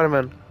friendship in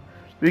Spider-Man.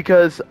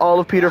 Because all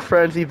of Peter's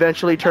friends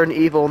eventually turn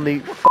evil and they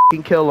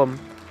fucking kill him.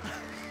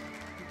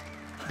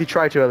 They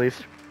try to, at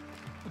least.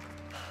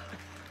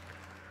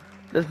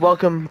 Let's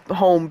welcome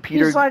home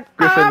Peter He's like,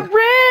 Griffin. I'm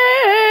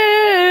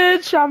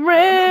rich. I'm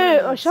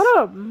rich. Oh, shut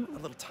up. A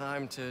little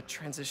time to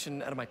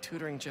transition out of my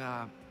tutoring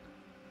job.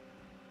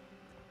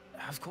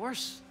 Of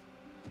course.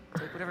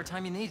 Take whatever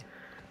time you need.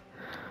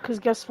 Because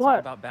guess It's all what?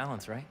 about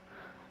balance, right?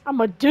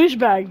 I'm a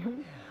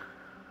douchebag.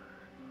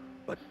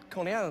 But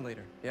Coney Island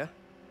later, yeah?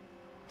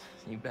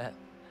 You bet.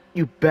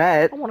 You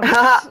bet. I wanna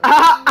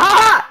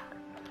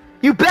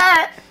You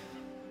bet.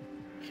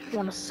 I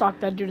want to sock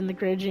that dude in the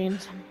gray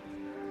jeans.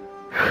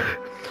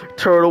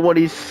 Turtle when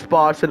he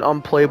spots an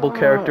unplayable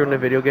character in a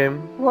video game.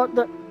 What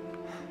the?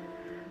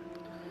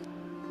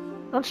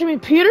 Don't you mean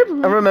Peter?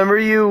 I remember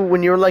you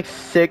when you were like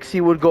 6.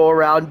 You would go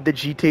around the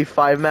GTA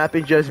 5 map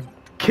and just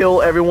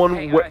kill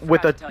everyone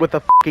with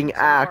a fucking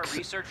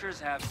axe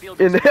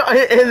in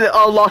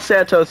Los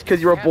Santos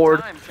because you were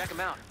bored. Check them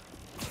out.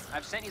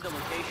 I've sent you the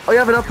location. Oh, you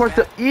have enough parts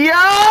to.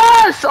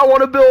 Yes! I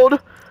want to build.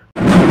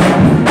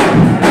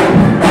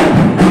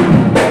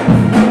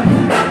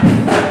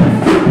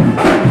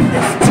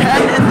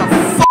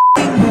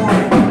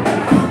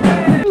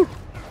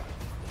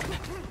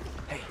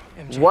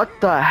 What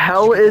the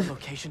hell is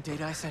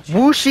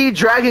Wuxi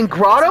Dragon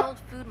Grotto? Old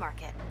food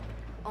market.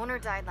 Owner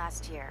died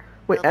last year.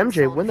 Wait, Building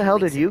MJ, sold when the a few hell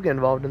weeks did you get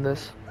involved in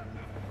this?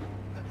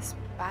 This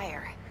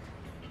buyer.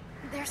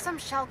 There's some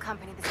shell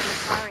company that's been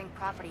acquiring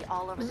property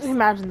all over the Just city.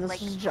 imagine this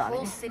like is Johnny.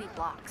 whole city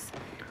blocks.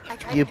 I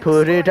tried You to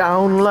put explore it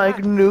down last like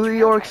month. New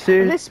York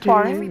City. This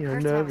part. Every You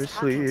person I never was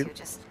talking sleep. to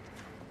just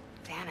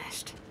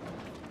vanished.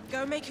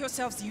 Go make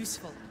yourselves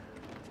useful.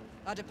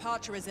 Our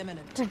departure is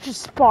imminent. They're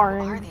just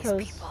sparring. Who are these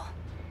because- people?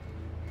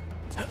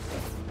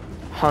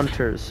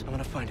 Hunters. I'm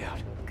gonna find out.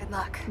 Good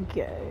luck.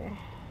 Okay.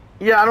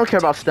 Yeah, I don't care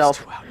about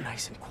stealth. Out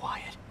nice and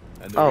quiet.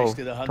 Oh,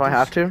 do I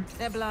have to?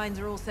 Their blinds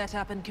are all set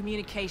up and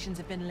communications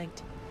have been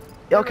linked.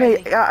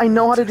 Okay, yeah, I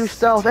know how to do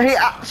stealth. Hey,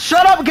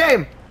 shut up,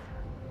 game!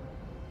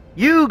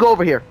 You go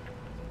over here.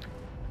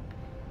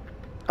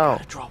 Oh.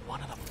 Draw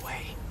one of them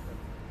away.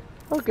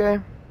 Okay.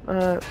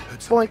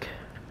 Boink.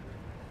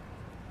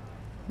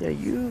 Yeah,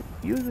 you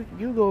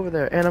go over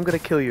there, and I'm gonna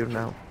kill you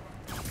now.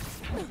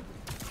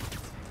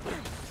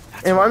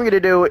 And what I'm gonna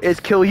do is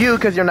kill you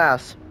because you're an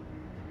ass.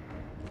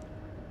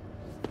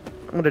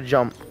 I'm gonna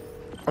jump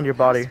on your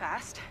body.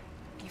 Fast.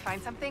 You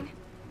find something?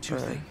 Two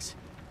things.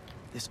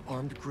 This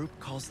armed group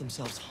calls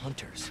themselves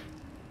Hunters.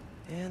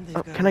 And they've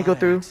got Can I go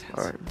through?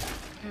 Alright.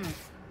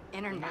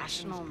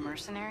 International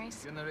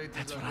mercenaries?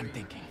 That's what I'm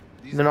thinking.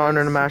 They're not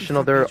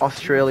international, they're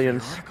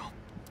Australians.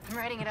 I'm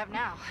writing it up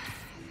now.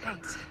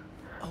 Thanks.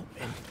 Oh,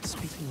 and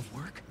speaking of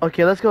work.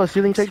 Okay, let's go.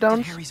 Ceiling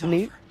takedowns?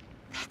 Neat.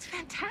 That's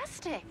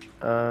fantastic.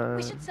 Uh.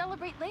 We should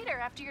celebrate later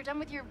after you're done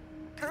with your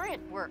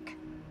current work.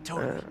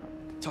 Totally.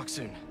 Talk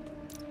soon.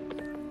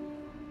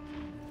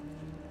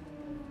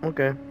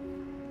 Okay.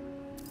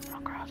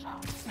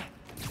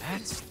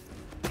 That's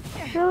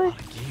Really?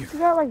 You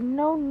got like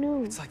no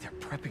news. it's like they're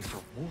prepping for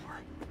war.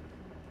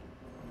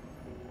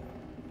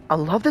 I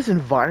love this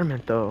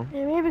environment though.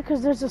 Yeah, maybe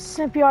because there's a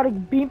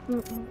symbiotic beam.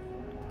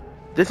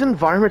 This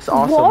environment's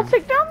Wall awesome.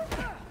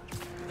 takedown?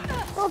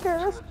 Okay,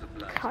 that's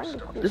kind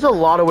of cool. There's a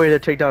lot of ways to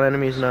take down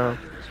enemies now.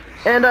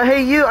 And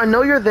hey you, I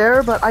know you're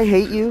there, but I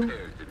hate you.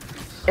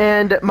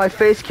 And my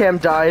face cam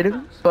died,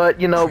 but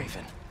you know,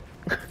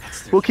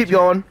 we'll keep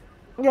going.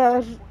 Yeah,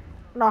 there's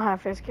not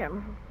have face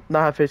cam.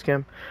 Not have face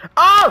cam.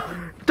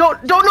 Oh!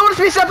 Don't notice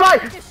me,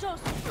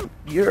 senpai!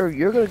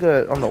 You're gonna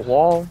go on the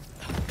wall.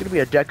 It's gonna be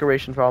a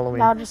decoration for Halloween.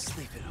 Now just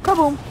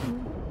kaboom.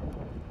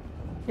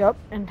 Yup,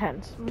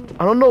 intense.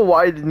 I don't know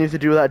why it needs to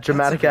do that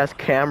dramatic ass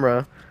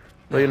camera,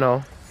 but you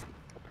know.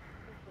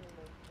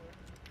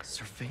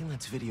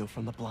 Surveillance video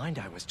from the blind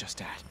I was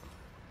just at.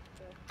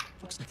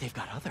 Looks like they've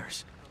got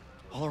others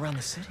all around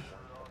the city.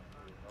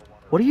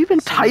 What are you even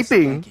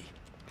typing?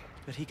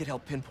 But he could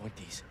help pinpoint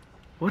these.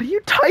 What are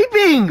you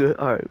typing?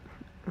 Alright.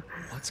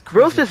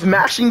 Bro's just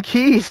mashing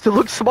keys to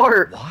look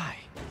smart. Why?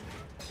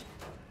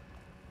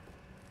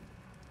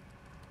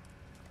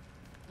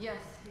 Yes,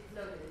 it's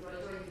loaded. We'll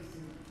join you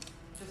soon.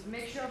 Just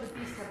make sure the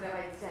beasts have the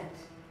right scent.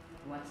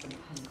 Want some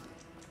hungry.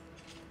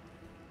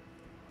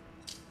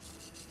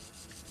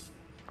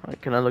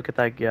 Alright, can I look at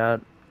that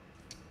yet?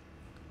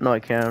 No, I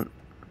can't.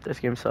 This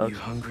game sucks. You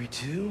hungry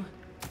too?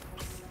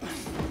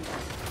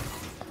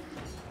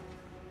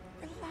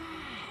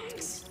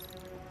 Relax.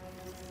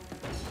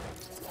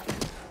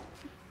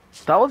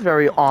 That was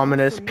very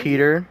ominous,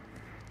 Peter.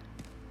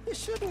 You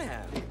shouldn't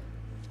have.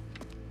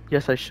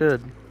 Yes, I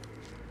should.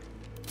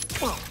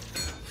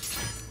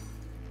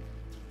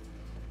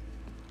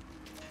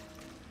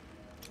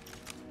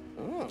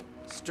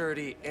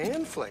 Sturdy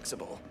and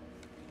flexible.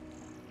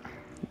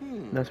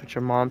 That's what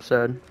your mom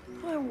said.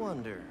 I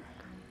wonder.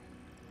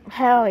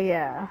 Hell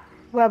yeah.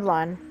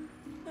 Webline.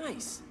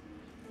 Nice.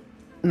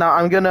 Now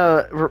I'm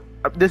gonna.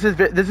 This is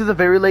a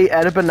very late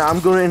edit, but now I'm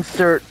gonna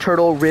insert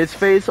Turtle Riz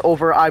face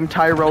over I'm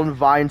Tyrone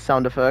Vine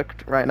sound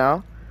effect right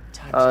now.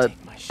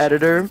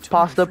 Editor,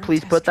 Pasta,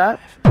 please put that.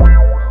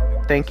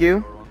 Thank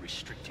you.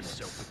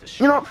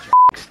 You know, f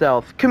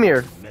stealth. Come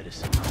here.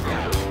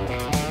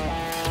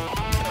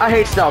 I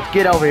hate stealth.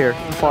 Get over here,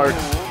 you farts.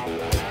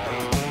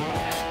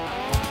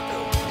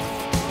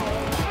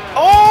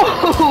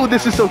 Oh,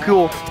 this is so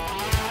cool.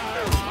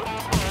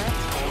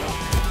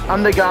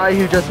 I'm the guy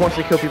who just wants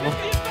to kill people.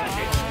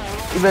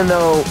 Even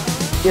though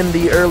in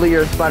the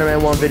earlier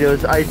Spider-Man 1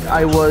 videos,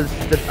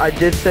 I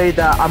did say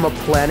that I'm a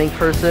planning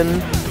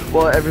person.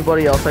 Well,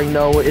 everybody else I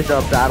know is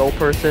a battle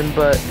person,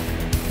 but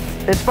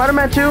in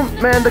Spider-Man 2,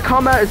 man, the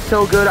combat is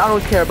so good. I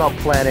don't care about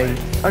planning.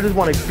 I just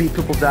want to beat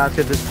people's ass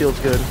because it feels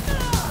good.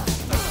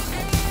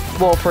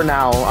 Well, for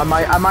now, I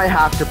might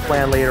have to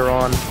plan later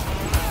on.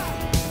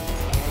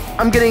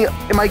 Am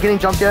I getting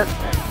jumped yet?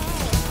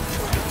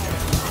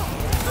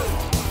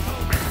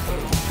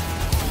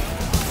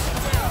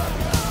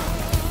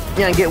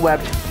 Yeah, get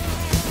webbed.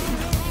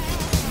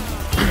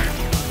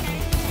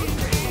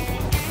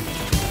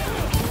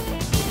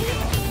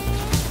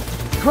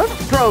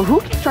 Bro, who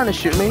keeps trying to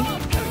shoot me?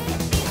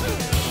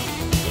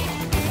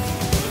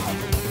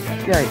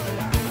 Yeah.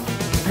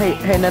 Hey,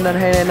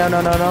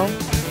 no.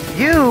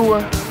 You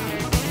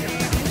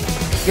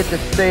get to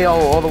stay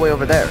all the way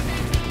over there.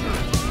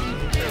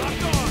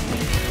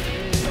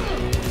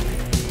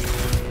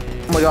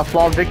 Oh my god,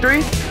 flawed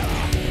victory?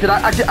 Did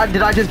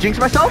I just jinx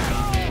myself?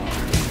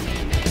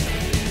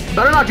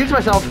 Better not jinx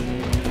myself.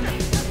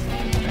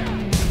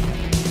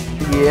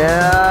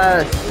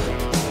 Yes.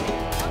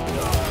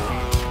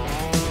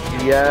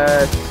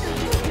 Yes.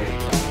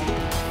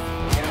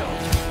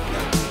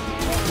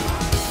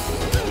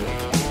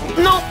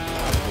 Nope.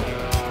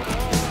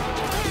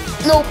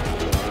 Nope.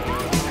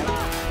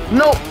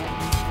 Nope.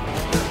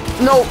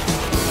 Nope.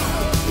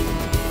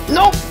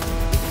 Nope.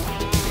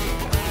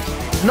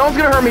 No one's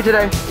gonna hurt me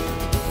today.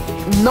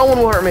 No one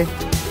will hurt me.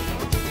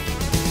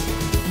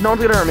 No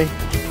one's gonna hurt me.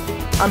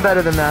 I'm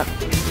better than that.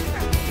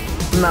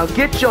 Now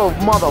get your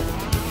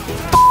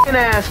motherfucking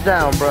ass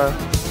down, bro.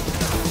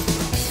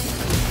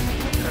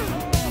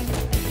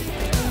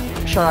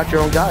 Shout out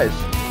your own guys.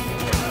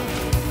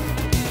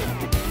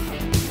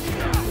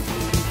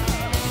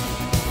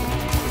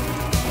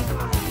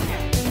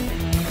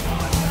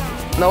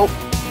 Nope.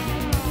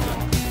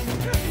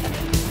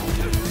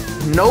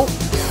 Nope.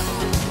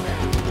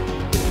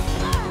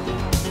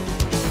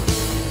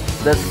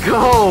 Let's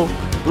go.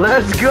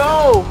 Let's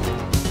go.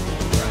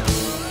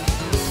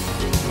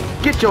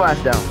 Get your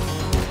ass down.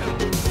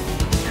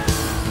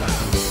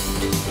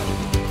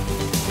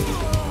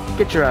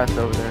 Get your ass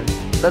over there.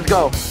 Let's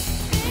go.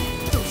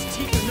 Those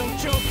teeth are no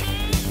joke.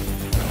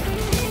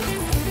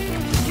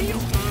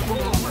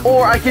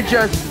 Or I could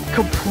just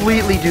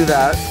completely do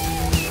that.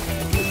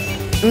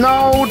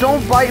 No,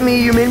 don't bite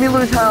me. You made me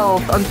lose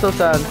health. I'm so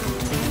sad.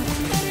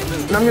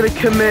 And I'm gonna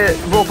commit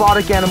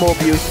robotic animal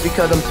abuse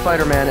because I'm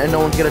Spider-Man and no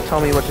one's gonna tell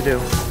me what to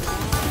do.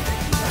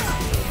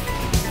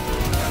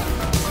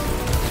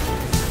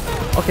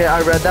 Okay,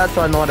 I read that,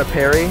 so I know how to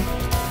parry.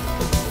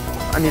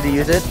 I need to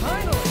use it.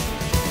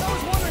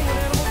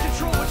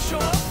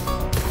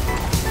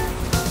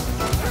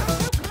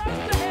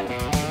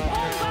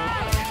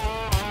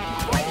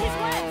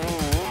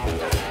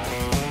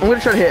 I'm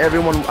gonna try to hit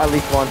everyone at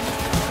least once.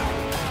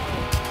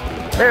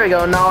 There we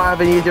go, now I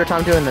have an easier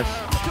time doing this.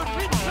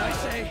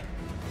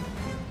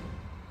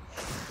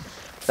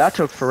 That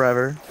took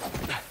forever.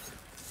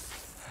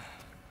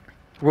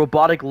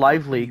 Robotic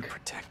live leak.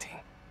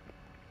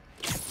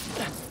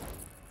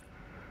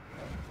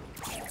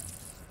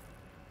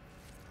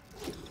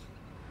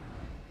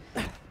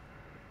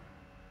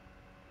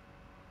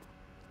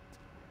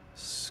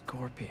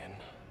 Scorpion,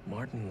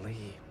 Martin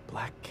Lee,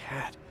 Black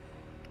Cat.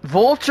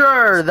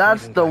 Vulture!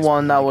 That's the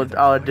one that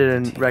I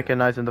didn't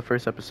recognize in the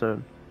first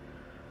episode.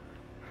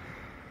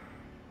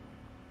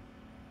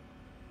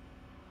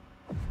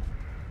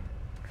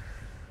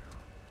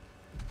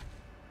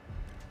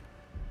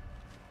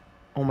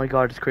 my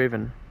god, it's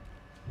Kraven.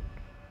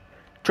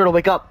 Turtle,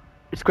 wake up!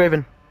 It's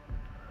Kraven.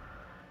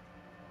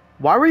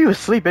 Why were you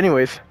asleep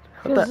anyways?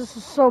 Because this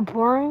is so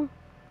boring.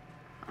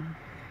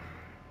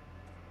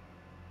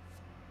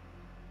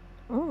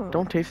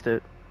 Don't taste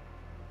it.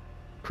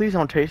 Please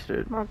don't taste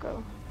it.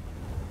 Marco.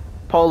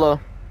 Polo.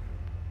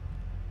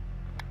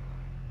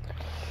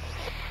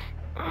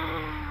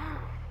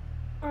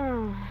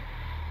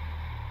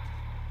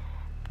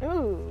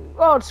 Ooh.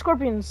 Oh, it's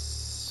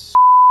scorpions.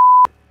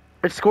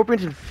 It's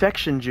scorpion's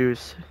infection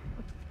juice.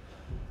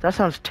 That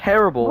sounds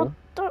terrible. What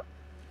the?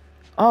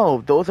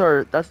 Oh, those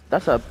are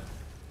that's a.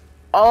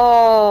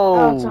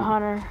 Oh. That's a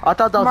hunter. I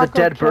thought that was Marco a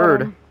dead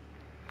bird. him.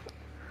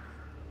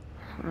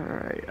 All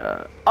right.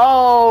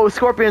 Oh,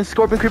 scorpion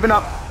creeping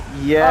up.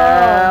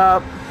 Yeah.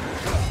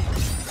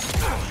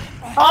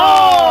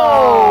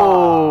 Oh.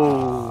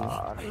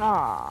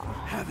 Nah.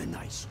 Have a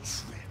nice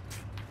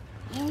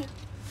trip.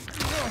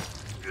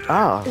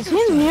 Oh. Is he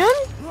immune?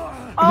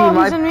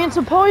 Oh, he's immune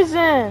to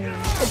poison.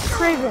 It's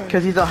Kraven.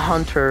 Because he's a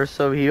hunter,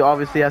 so he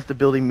obviously has to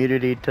build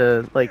immunity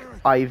to like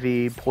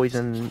IV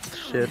poison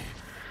shit.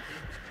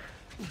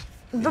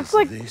 That's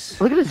like.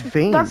 Look at his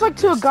veins. That's like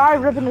to a guy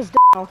ripping his dick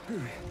off.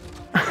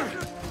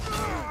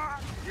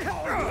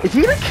 Is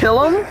he gonna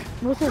kill him?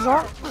 With his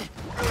arm?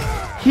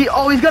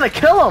 Oh, he's gonna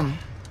kill him.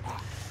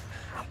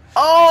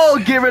 Oh,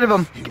 get rid of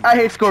him. I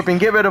hate Scorpion.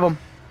 Get rid of him.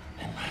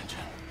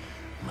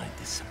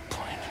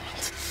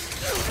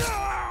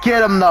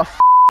 Get him the f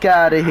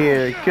out of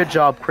here. Good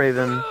job,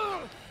 Kraven.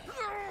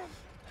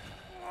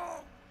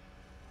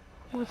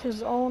 With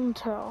his own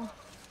tail.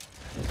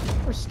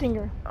 Or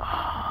stinger.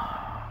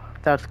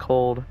 That's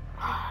cold.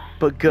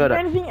 But good. Did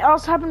anything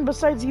else happen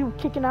besides you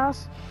kicking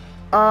ass?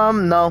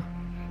 No.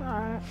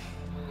 Alright.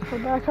 Go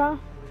back, huh?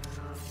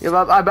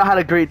 Yeah, I had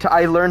a great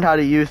I learned how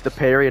to use the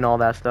parry and all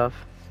that stuff.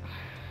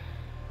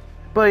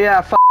 But yeah,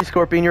 f you,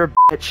 Scorpion, you're a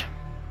bitch.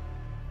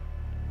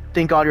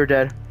 Thank God you're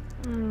dead.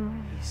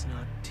 He's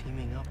not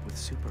teaming up with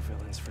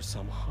supervillains for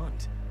some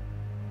hunt.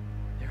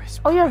 There is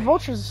Oh yeah,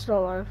 Vulture's is still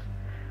alive.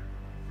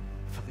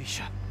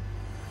 Felicia.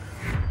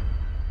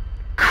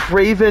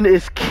 Kraven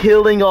is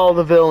killing all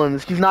the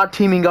villains. He's not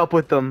teaming up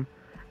with them.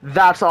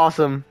 That's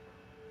awesome.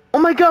 Oh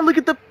my god, look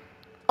at the...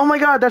 Oh my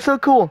god, that's so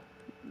cool.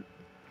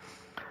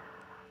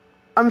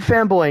 I'm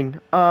fanboying.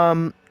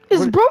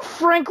 Is bro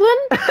Franklin?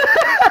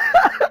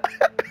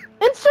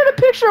 Insert a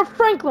picture of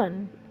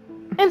Franklin.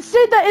 And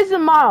say that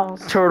isn't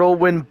Miles. Turtle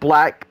when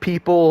black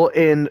people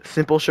in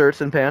simple shirts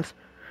and pants.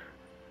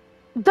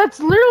 That's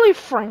literally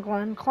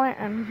Franklin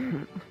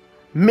Clanton.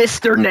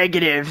 Mr.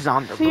 Negatives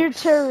on the Fear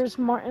books. terrorist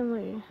Martin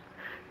Lee.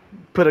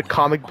 Put a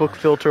comic book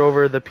filter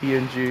over the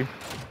PNG.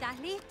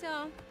 ¿Estás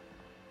listo?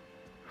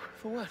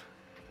 For what?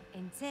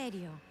 En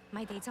serio.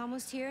 My date's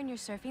almost here and you're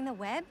surfing the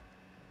web?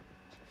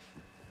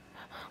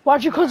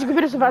 Watch your close your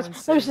computer so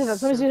fast. Let me see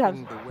that. Let me see that.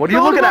 What are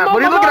you looking at?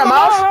 What are you looking at,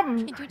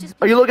 Mouse?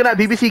 Are you looking at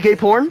BBC gay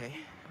porn?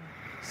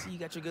 See, you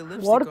got your good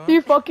lipstick What on. the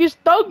fuck is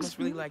thugs? Must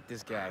really like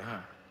this guy, huh?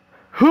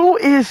 Who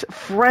is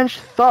French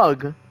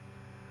Thug?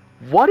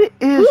 What is...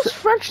 Who's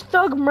French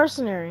Thug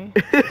Mercenary?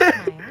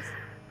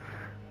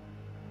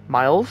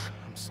 Miles?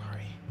 I'm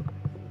sorry.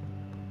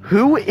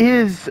 Who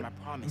is... I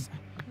promise.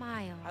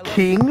 Miles.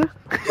 King?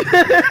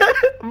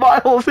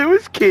 Miles, who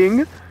is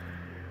King?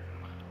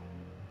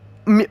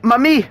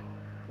 Mami!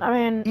 I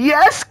mean...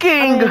 Yes,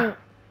 King!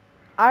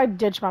 I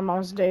ditched my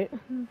mom's date.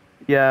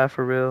 Yeah,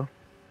 for real.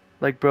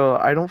 Like, bro,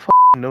 I don't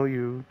know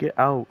you. Get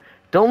out.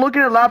 Don't look at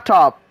your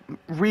laptop.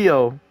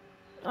 Rio.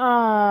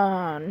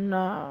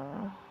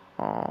 No.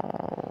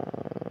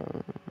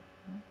 Oh,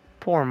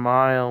 poor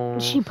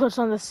Miles. She puts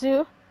on the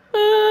suit.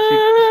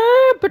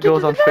 She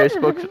goes on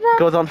Facebook.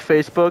 Goes on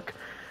Facebook.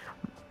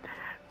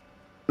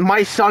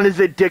 My son is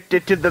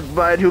addicted to the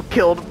man who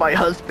killed my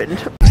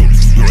husband.